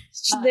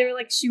 They were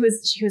like, she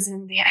was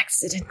in the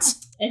accident.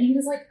 And he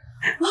was like,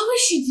 what was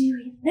she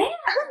doing there?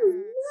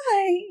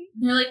 Why?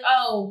 And they're like,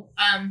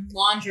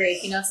 laundry.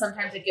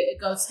 Sometimes it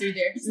goes through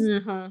there.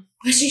 Mm-hmm.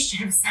 But she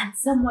should have sent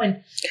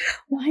someone.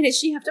 Why did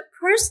she have to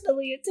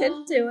personally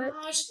attend to it?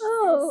 Gosh,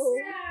 so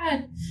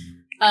sad.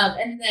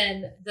 And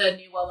then the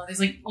new well mother's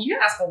like, you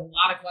ask a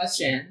lot of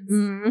questions.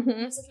 Mm-hmm.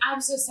 I was like,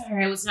 I'm so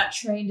sorry. I was not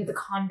trained at the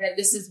convent.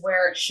 This is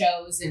where it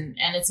shows, and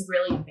it's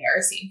really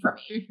embarrassing for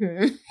me.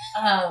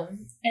 Mm-hmm.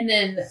 And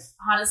then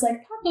Hannah's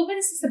like, Papa, what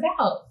is this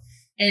about?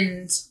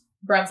 And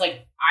Brum's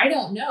like, I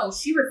don't know.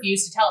 She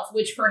refused to tell us,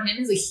 which for him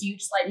is a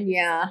huge slight of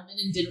woman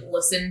and didn't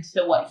listen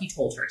to what he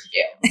told her to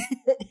do.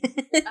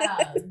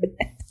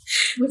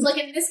 Which, like,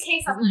 in this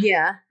case, I'm like,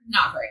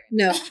 not great.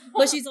 No.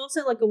 But she's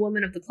also, like, a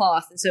woman of the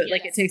cloth. And so,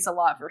 like, it takes a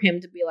lot for him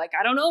to be like,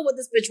 I don't know what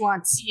this bitch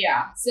wants.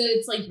 Yeah. So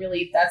it's, like,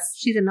 really,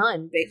 she's a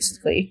nun,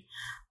 basically.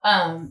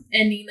 And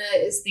Nina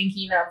is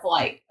thinking of,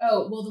 like,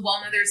 the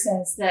well mother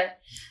says that,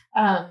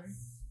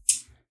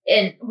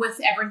 and with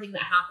everything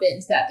that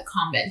happened, that the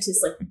convent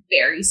is, like,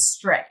 very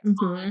strict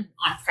on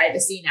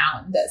privacy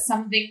now, and that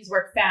some things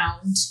were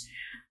found.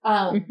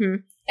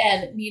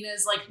 And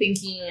Nina's, like,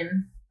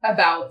 thinking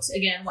about,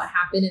 again, what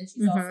happened, and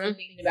she's also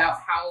thinking about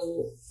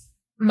how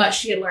much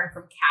she had learned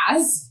from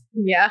Kaz.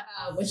 Yeah.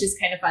 Which is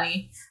kind of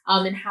funny.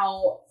 And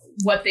how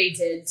what they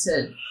did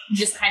to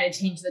just kind of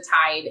change the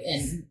tide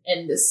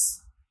in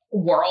this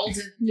world.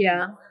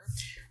 Yeah.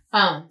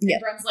 And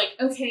Brum's like,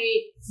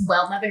 okay,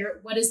 well, mother,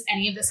 what does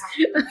any of this have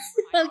to do with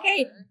my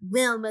okay, daughter?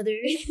 well, mother,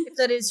 if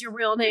that is your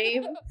real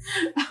name.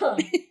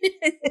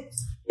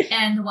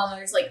 And the well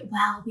mother's like,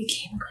 well, we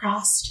came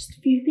across just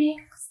a few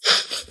things.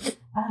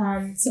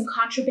 Some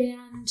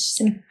contraband,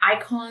 some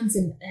icons,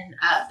 and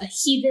a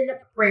heathen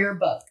prayer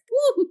book.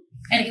 Woo!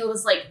 And it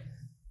was like,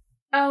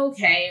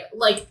 okay,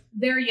 like,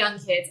 they're young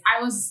kids.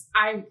 I was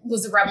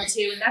a rebel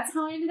too, and that's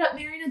how I ended up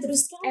marrying a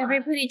Druskella.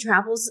 Everybody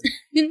travels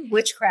in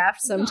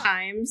witchcraft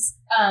sometimes.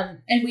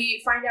 And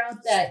we find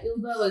out that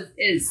Ilva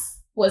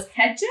was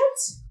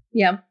Hedjet.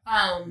 Yeah.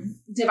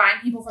 Divine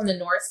people from the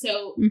north.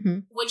 So,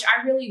 which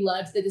I really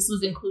loved that this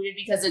was included,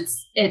 because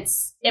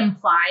it's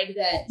implied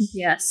that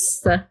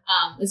yes,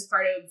 is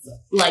part of,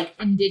 like,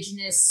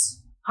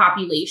 indigenous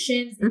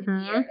populations in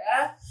the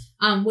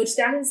area, which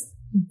that is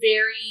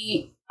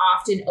very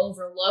often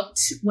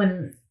overlooked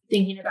when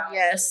thinking about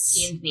like,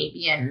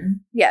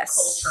 Scandinavian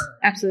culture.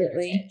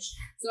 Absolutely. Heritage.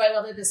 So I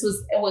love that this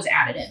was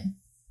added in.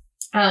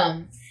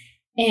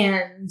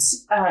 And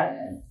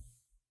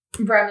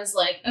Brum is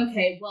like,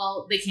 okay,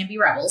 well, they can't be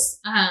rebels.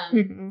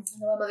 And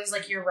the mother's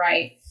like, you're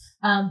right.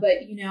 But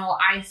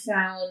I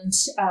found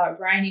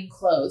riding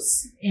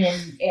clothes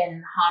in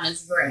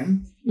Hannah's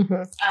room.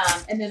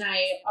 And then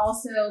I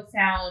also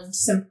found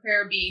some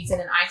prayer beads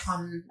and an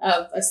icon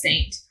of a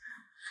saint.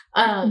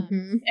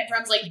 And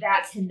Brum's like,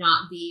 that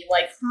cannot be,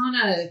 like,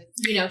 Hannah,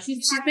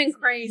 she's been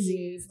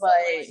crazy,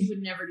 but she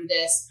would never do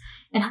this.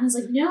 And Hannah's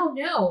like,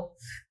 no.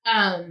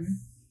 And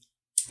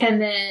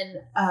then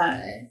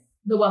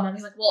the well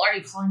mother's like, well, are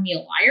you calling me a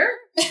liar?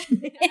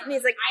 And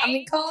he's like,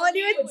 I'm calling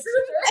you a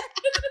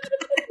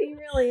truther. He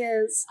really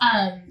is.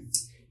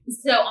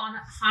 So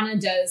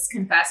Hannah does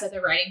confess that the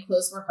riding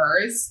clothes were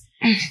hers.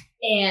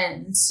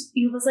 And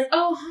he was like,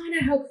 oh,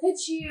 Hannah, how could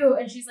you?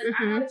 And she's like,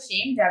 I'm not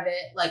ashamed of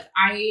it. Like,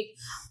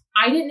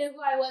 I didn't know who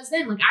I was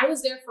then. Like, I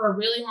was there for a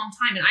really long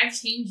time, and I've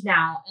changed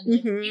now. And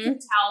like, you can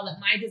tell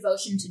that my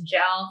devotion to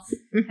gel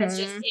has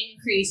just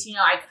increased.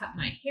 I cut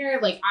my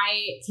hair. Like,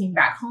 I came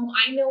back home.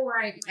 I know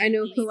where I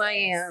know who I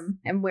am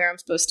and where I'm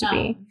supposed to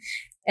be.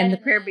 And the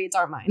prayer beads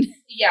aren't mine.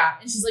 Yeah.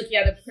 And she's like,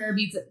 yeah, the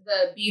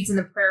beads in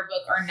the prayer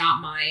book are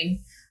not mine.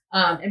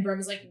 And Brum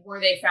is like,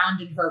 were they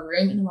found in her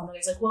room? And the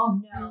mother's like,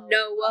 well,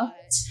 no.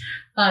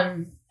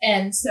 But,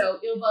 and so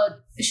Ilva,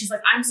 she's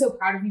like, I'm so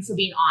proud of you for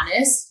being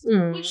honest.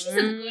 Which she's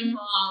a good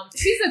mom.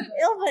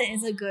 Ilva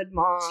is a good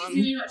mom.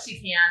 She's doing what she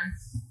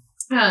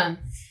can.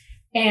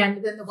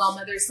 And then the well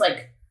mother's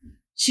like,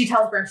 she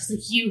tells Brum, she's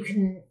like,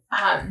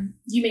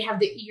 you may have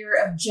the ear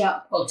of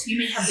gel. Quote, you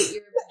may have the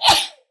ear of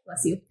gel.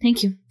 Bless you.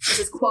 Thank you.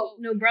 This quote.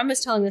 No, Brum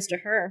is telling this to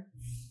her.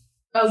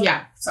 Oh,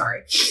 yeah.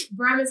 Sorry.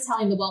 Brum is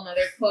telling the well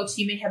mother, quote,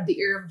 you may have the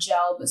ear of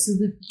gel, but so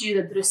do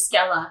the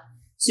Druskella.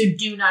 So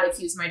do not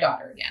accuse my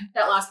daughter again.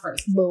 That last part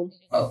is boom.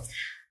 Quote.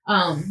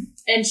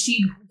 And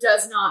she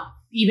does not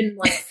even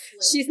like.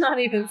 She's not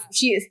even.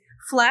 She is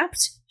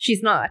flapped.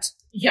 She's not.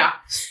 Yeah.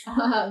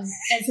 And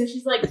so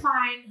she's like,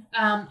 fine.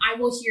 I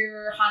will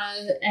hear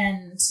Hannah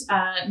and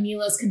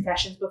Mila's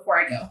confessions before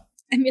I go.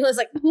 And Mila's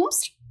like,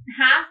 oops.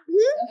 Huh?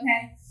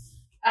 Okay.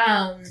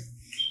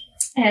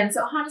 And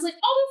so Hannah's like,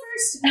 I'll go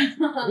first.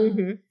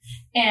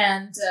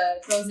 And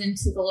goes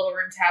into the little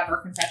room to have her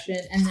confession.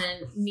 And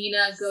then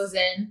Nina goes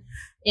in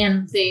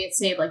and they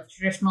say like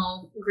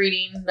traditional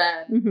greeting,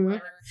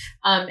 whatever.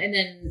 And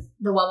then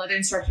the well mother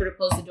instructs her to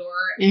close the door.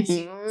 And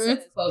she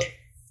says, quote,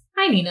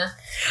 hi, Nina.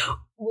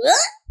 What?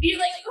 You're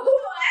like,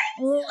 what?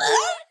 What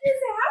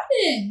just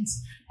happened?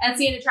 That's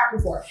the end of chapter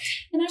 4.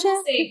 And I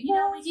will say,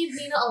 we gave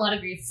Nina a lot of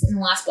grief in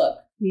the last book.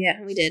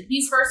 Yeah, we did.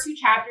 These first 2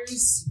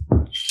 chapters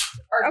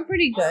are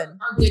pretty good.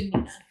 Are good,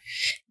 Nina.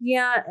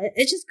 Yeah,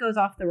 it just goes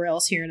off the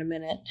rails here in a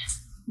minute.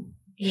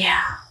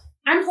 Yeah.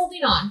 I'm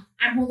holding on.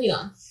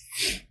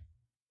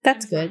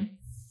 That's good.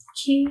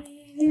 Keep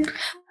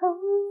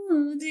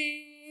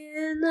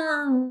holding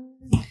on.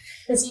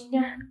 Because you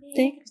know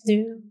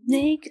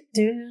they could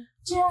do.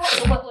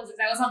 What was it?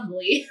 That was on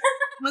Glee.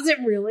 Was it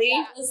really?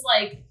 Yeah, it was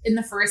like in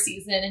the first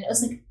season, and it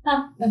was like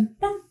bum, bum,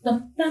 bum,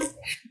 bum, bum.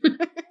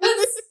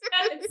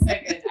 It's so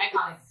good,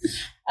 iconic.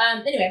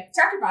 Anyway,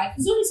 chapter 5,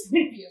 Zoe's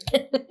point of view,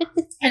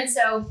 and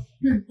so,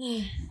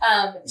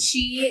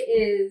 she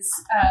is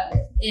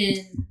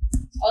in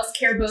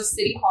Caribou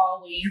City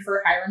Hall waiting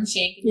for Hiram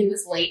Shank, and he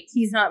was late.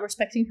 He's not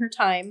respecting her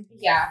time.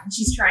 Yeah, and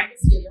she's trying to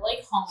steal your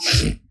home.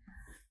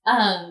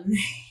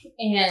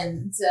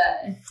 And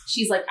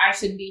she's like, I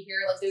shouldn't be here.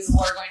 Like, there's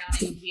war going on. I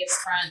need to be at the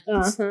front.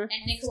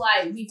 And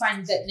Nikolai, we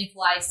find that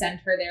Nikolai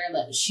sent her there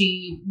that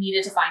she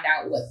needed to find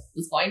out what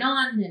was going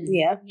on. And,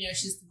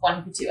 she's the one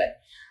who could do it.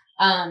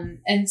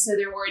 And so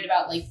they're worried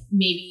about,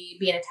 maybe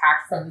being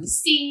attacked from the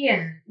sea.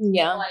 And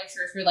Nikolai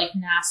assures her,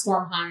 nah,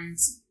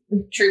 Stormhound's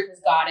troop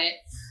has got it.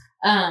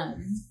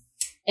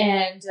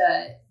 And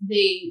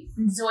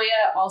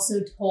Zoya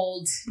also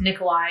told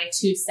Nikolai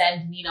to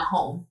send Nina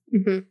home.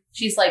 Mm-hmm.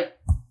 She's like,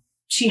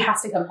 she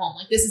has to come home.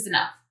 This is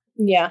enough.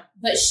 Yeah.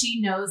 But she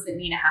knows that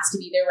Nina has to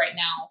be there right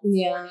now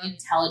for the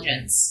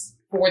intelligence,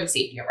 for the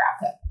safety of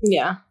Ravka.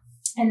 Yeah.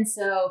 And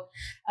so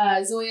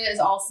Zoya is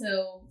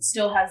also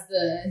still has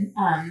the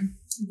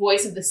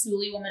voice of the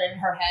Suli woman in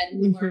her head.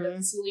 And we learned that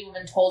the Suli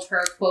woman told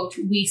her, quote,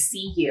 "We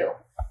see you."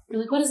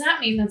 You're like, what does that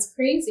mean? That's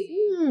crazy.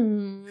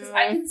 Because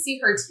I can see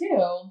her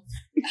too.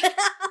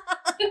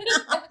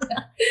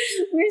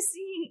 We're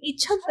seeing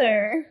each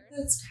other.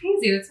 That's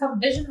crazy. That's how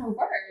vision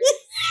works.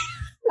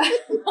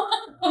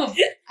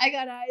 I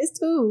got eyes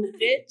too,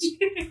 bitch.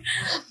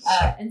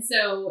 And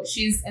so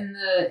she's in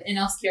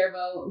El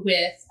Scarbo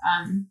with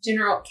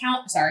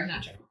Count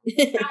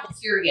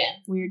Kurgan.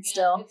 Weird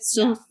still.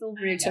 Still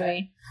weird to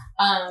me.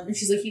 And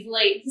she's like, he's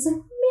late. He's like,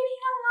 maybe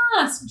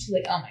I'm lost. And she's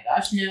like, oh my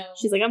gosh, no.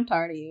 She's like, I'm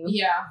tired of you.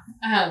 Yeah.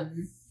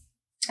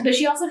 But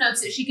she also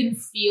notes that she can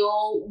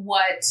feel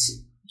what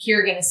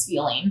Kurgan is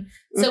feeling.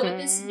 So with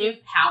this new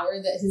power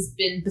that has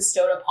been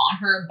bestowed upon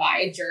her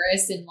by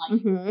Juris and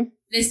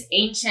this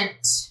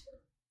ancient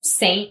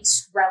saint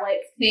relic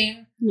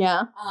thing,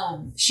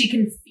 she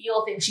can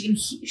feel things.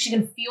 She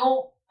can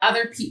feel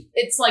other people.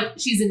 It's like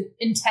she's an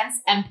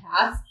intense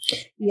empath.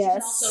 Yes. She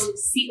can also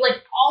see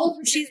all of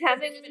her. She's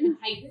having been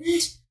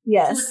heightened.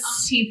 Yes. To an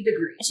umpteenth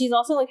degree. She's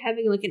also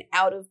having an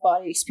out of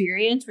body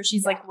experience where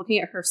she's looking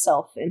at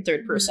herself in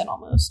third person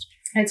almost.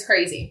 It's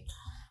crazy.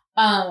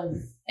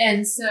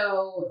 And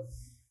so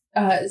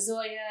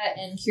Zoya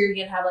and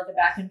Kurgan have a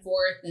back and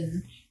forth,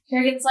 and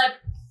Kurgan's like,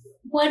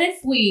 what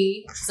if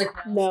we? She's like,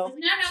 no. She's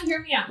like, no,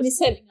 hear me out. He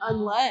said,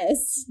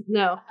 unless.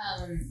 No.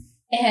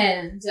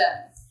 And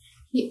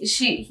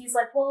he's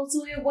like, well,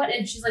 Zoya, what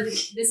if? She's like,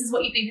 this is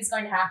what you think is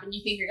going to happen.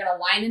 You think you're going to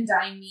wine and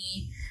dine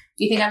me.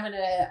 You think I'm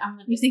gonna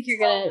you think you're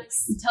gonna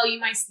tell you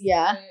my secrets?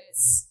 Yeah.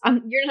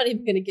 You're not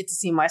even gonna get to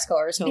see my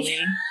scars, homie.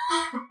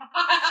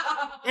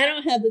 I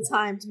don't have the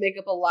time to make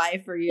up a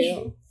lie for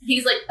you.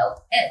 He's like,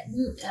 okay.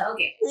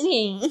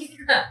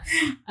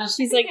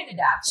 She's like,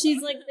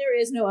 there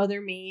is no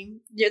other me.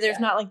 There's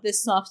not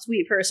this soft,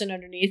 sweet person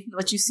underneath.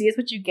 What you see is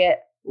what you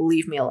get.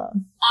 Leave me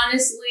alone.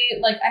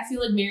 Honestly, I feel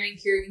like marrying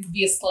Kurgan could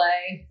be a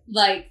slay.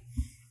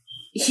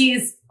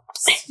 He's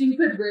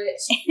stupid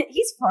rich.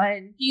 He's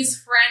fun.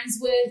 He's friends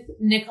with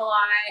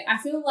Nikolai. I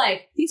feel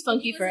like he's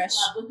funky fresh. In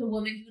love with a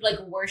woman who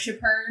would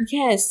worship her.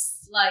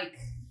 Yes.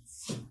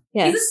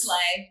 He's a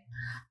slay.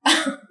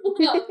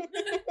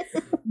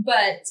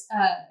 But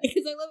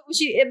because I love it when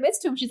she admits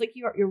to him, she's like,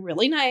 you're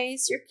really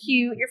nice, you're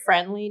cute, you're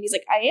friendly, and he's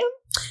like, I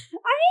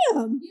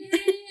am.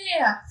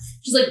 Yeah.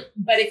 She's like,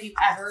 but if you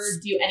ever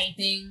do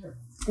anything,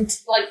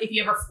 if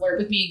you ever flirt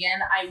with me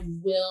again, I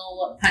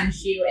will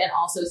punch you and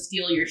also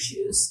steal your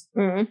shoes.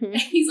 Mm-hmm. And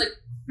he's like,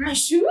 my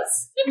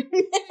shoes?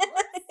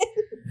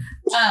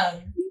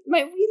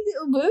 My wee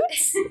little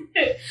boots.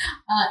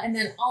 And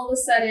then all of a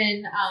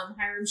sudden,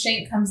 Hiram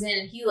Shank comes in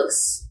and he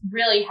looks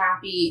really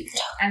happy,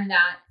 and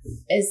that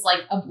is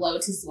a blow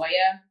to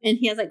Zoya. And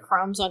he has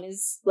crumbs on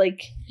his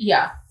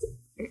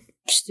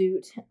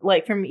suit,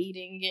 from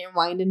eating, getting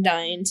wined and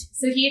dined.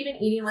 So he had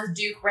been eating with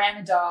Duke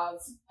Ramadov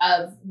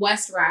of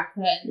West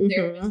Ravka, and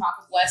there had been talk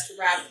of West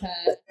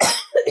Ravka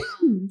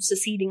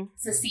seceding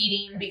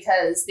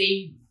because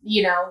they,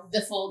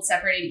 the fold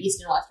separated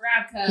East and West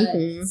Ravka.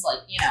 It's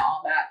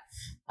all that.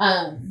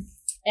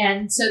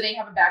 And so they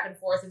have a back and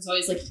forth, and so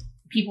he's like,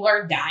 people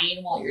are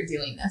dying while you're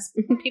doing this.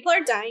 People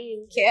are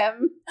dying,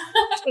 Kim.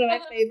 It's one of my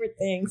favorite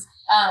things.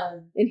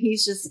 And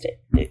he's just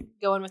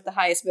going with the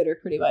highest bidder,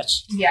 pretty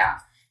much. Yeah.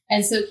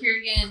 And so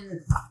Kurgan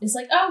is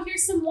like, oh,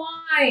 here's some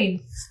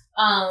wine.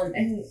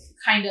 And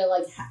kind of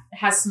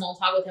has small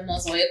talk with him while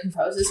Zoya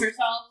composes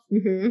herself.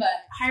 Mm-hmm. But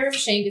Hiram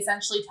Shank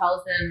essentially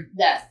tells them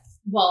that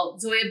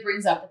Zoya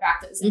brings up the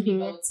fact that zombie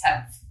boats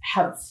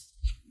have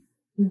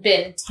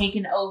been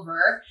taken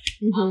over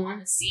on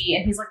the sea,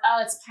 and he's like, oh,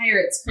 it's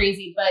pirates,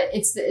 crazy, but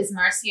it's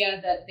Marcia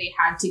that they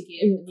had to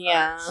give the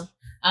Courage,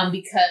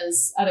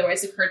 because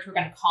otherwise the Courage were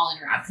going to call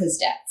in Radka's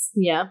debts.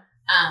 Yeah.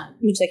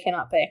 Which they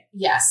cannot pay.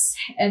 Yes.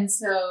 And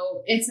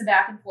so it's a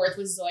back and forth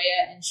with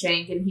Zoya and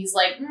Shank, and he's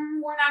like,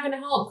 we're not going to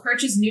help.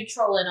 Courage is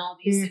neutral in all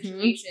these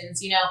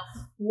situations. You know,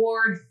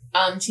 war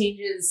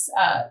changes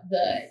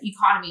the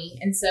economy,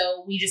 and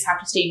so we just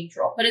have to stay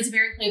neutral. But it's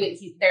very clear that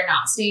they're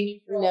not staying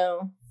neutral.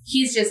 No.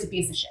 He's just a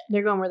piece of shit.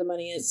 They're going where the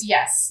money is.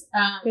 Yes.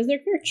 Because they're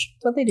Courage.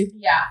 That's what they do.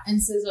 Yeah.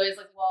 And so Zoya's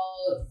like,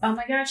 well, oh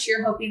my gosh,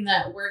 you're hoping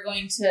that we're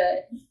going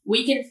to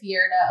weaken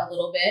Fierda a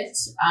little bit.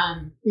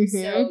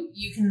 So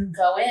you can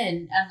go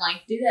in and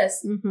like do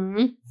this.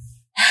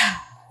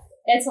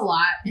 It's a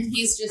lot. And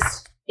he's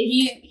just,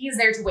 he's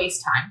there to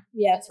waste time.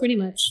 Yeah, pretty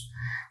much.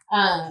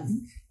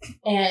 And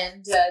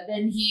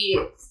then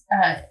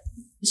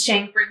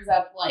Shank brings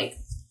up like,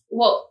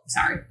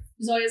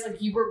 Zoya's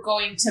like, you were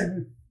going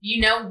to,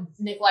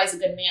 Nikolai's a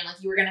good man.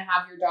 Like, you were going to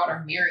have your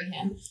daughter marry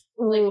him.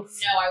 Like, no,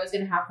 I was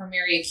going to have her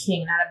marry a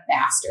king, not a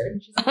bastard.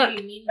 And she's like, what do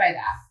you mean by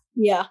that?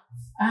 Yeah.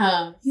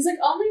 He's like,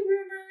 only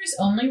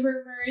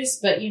rumors.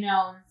 But,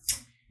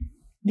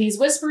 these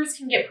whispers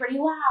can get pretty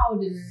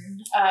loud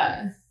and,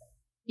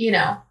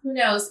 who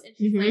knows? And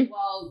she's like,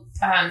 well,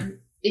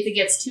 if it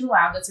gets too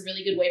loud, that's a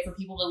really good way for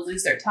people to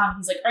lose their tongue.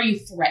 He's like, are you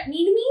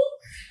threatening me?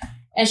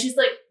 And she's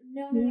like,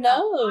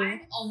 no.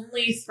 I'm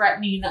only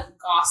threatening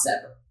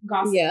gossip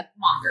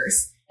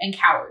mongers and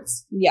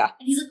cowards. Yeah.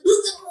 And he's like,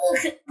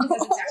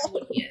 that's exactly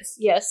what he is.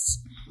 Yes.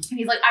 And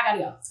he's like, I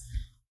gotta go.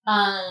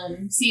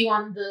 See you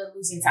on the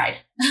losing side.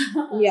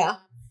 Yeah.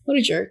 What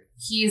a jerk.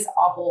 He's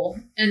awful.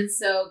 And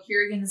so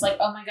Kirigan is like,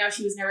 oh my gosh,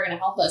 he was never going to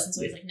help us. And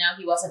so he's like, no,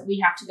 he wasn't. We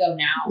have to go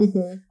now.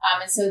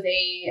 And so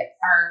they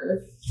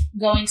are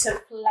going to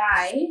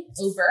fly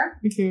over.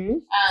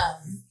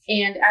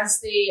 And as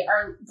they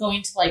are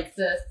going to like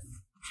the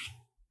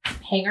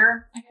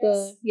hangar, I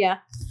guess.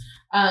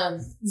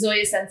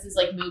 Zoya senses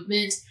like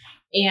movement,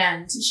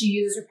 and she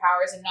uses her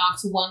powers and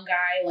knocks one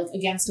guy like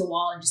against a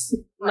wall and just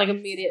like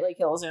immediately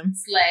kills him.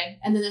 Slay.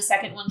 And then the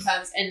second one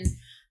comes and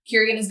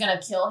Kirigan is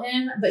gonna kill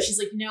him, but she's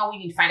like, no, we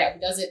need to find out who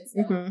does it.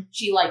 So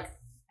she like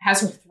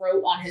has her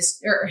throat on his,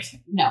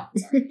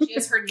 she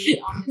has her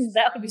knee on his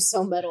that would be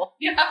so metal.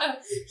 Yeah.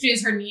 She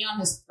has her knee on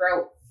his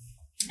throat.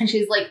 And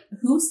she's like,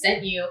 who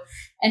sent you?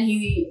 And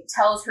he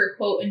tells her,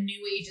 quote, a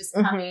new age is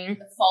coming.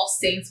 The false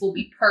saints will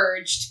be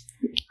purged.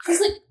 She's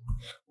like,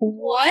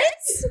 what?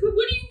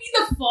 What do you mean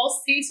the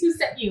false saints? Who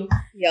sent you?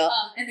 Yeah.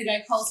 And the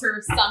guy calls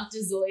her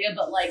Sancta Zoya,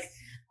 but like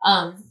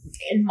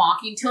in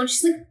mocking tone.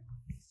 She's like,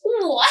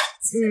 what?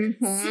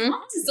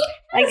 Sancta Zoya?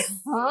 Like,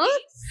 huh?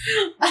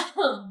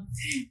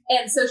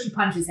 And so she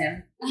punches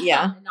him.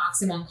 Yeah. And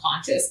knocks him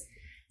unconscious.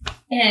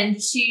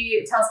 And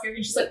she tells Kirigan,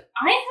 she's like,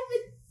 I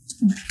haven't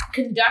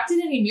conducted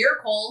any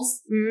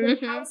miracles. Like,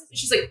 how is it?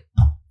 She's like,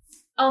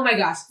 oh my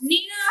gosh,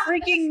 Nina!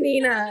 Freaking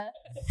Nina.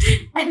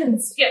 And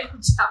then skip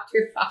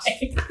chapter 5.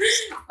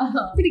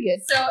 Pretty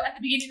good. So at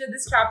the beginning of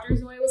this chapter,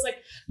 Zoe was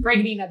like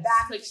bringing Nina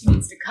back, like she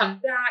needs to come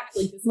back.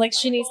 Like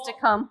she needs to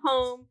come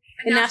home.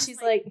 And now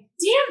she's like,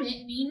 damn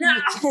it,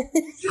 Nina.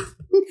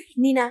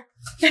 Nina.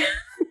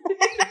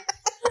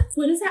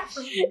 What is that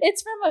from?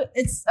 It's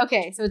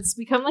okay, so it's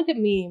become like a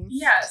meme.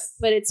 Yes.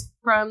 But it's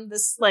from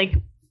this like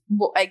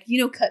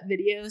cut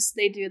videos.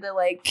 They do the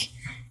like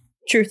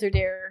truth or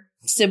dare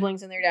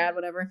siblings and their dad,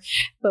 whatever.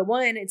 But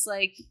one, it's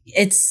like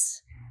 10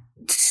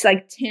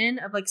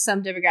 of like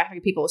some demographic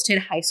of people. It's 10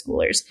 high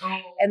schoolers.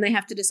 And they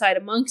have to decide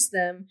amongst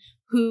them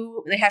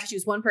who they have to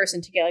choose one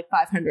person to get like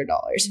 $500.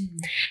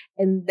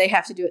 And they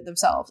have to do it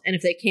themselves. And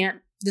if they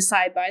can't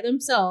decide by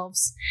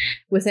themselves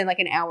within like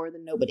an hour,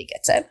 then nobody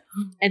gets it.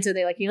 And so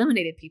they like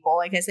eliminated people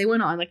like as they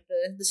went on, like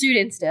the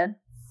students did.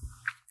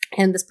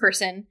 And this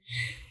person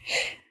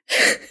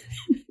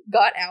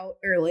got out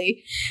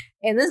early,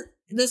 and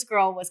this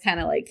girl was kind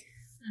of like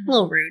a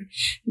little rude,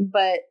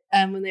 but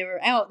when they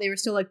were out, they were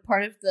still like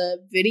part of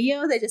the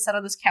video. They just sat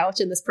on this couch,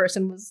 and this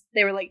person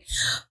they were like,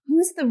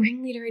 who's the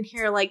ringleader in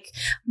here? Like,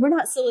 we're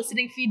not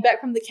soliciting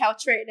feedback from the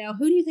couch right now.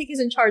 Who do you think is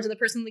in charge? And the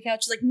person on the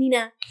couch is like,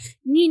 Nina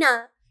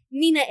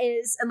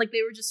is, and like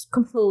they were just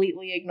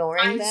completely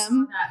ignoring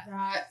them.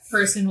 That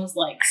person was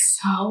like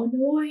so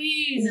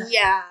annoying.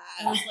 Yeah,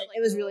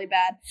 it was really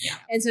bad. Yeah.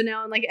 And so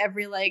now in like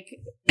every like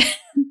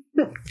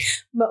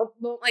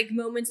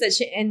moments that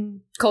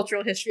in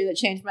cultural history that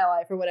changed my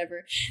life or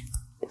whatever,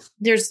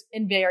 there's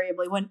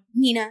invariably one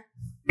Nina.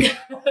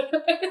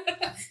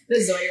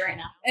 This is Zoe right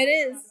now. It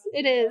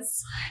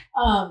is.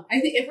 I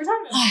think if we're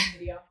talking about the same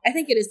video, I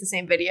think it is the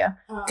same video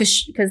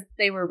because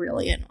they were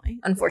really annoying.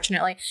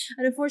 Unfortunately,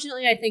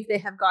 I think they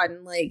have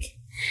gotten like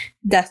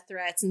death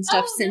threats and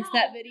stuff since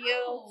that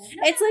video.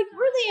 It's like,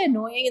 were they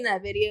annoying in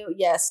that video?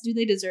 Yes. Do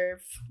they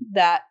deserve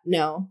that?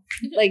 No.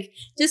 Like,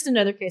 just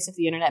another case of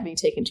the internet being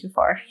taken too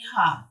far.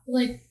 Yeah.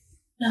 Like,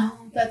 no,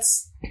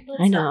 let's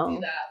I know. not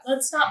do that.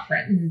 Let's not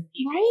threaten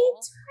people.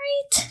 Right.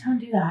 Don't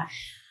do that.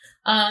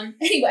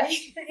 Anyway,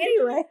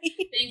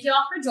 thank you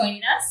all for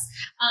joining us.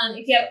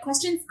 If you have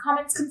questions,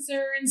 comments,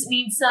 concerns,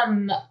 need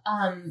some,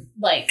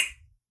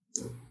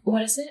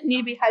 what is it? Need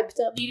to be hyped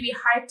up. Need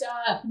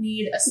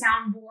a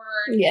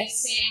soundboard,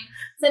 yes. anything.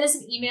 Send us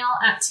an email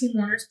at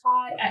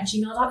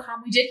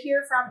twomournerspod@gmail.com. We did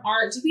hear from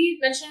did we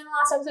mention in the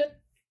last episode?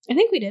 I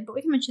think we did, but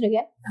we can mention it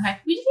again. Okay.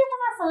 We did hear from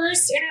our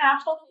first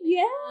international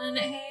fan.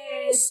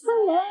 Hey,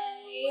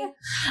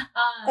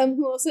 hello.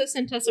 Who also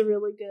sent us a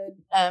really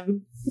good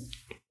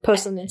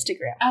post on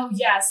Instagram. Oh,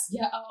 yes.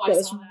 Yeah. Oh, I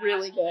saw that.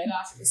 Really good. Oh my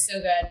gosh, it was so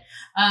good.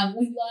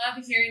 We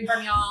love hearing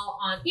from y'all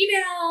on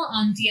email,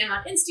 on DM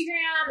on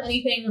Instagram,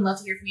 anything. We'd love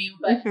to hear from you.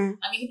 But you can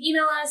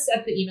email us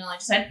at the email I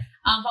just said.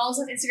 Follow us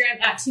on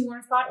Instagram at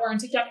 @TwoMournersPod or on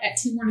TikTok at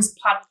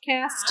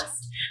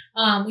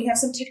 @TwoMournersPodcast. We have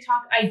some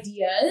TikTok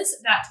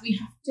ideas that we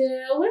have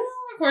to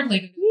record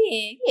later.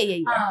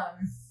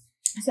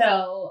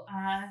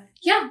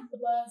 Yeah.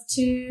 Would love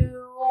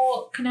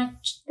to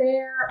connect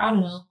there. I don't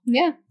know.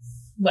 Yeah.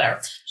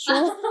 Whatever.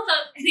 Sure.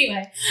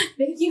 Anyway,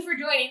 thank you for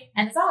joining.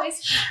 And as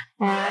always,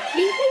 happy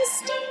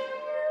Easter!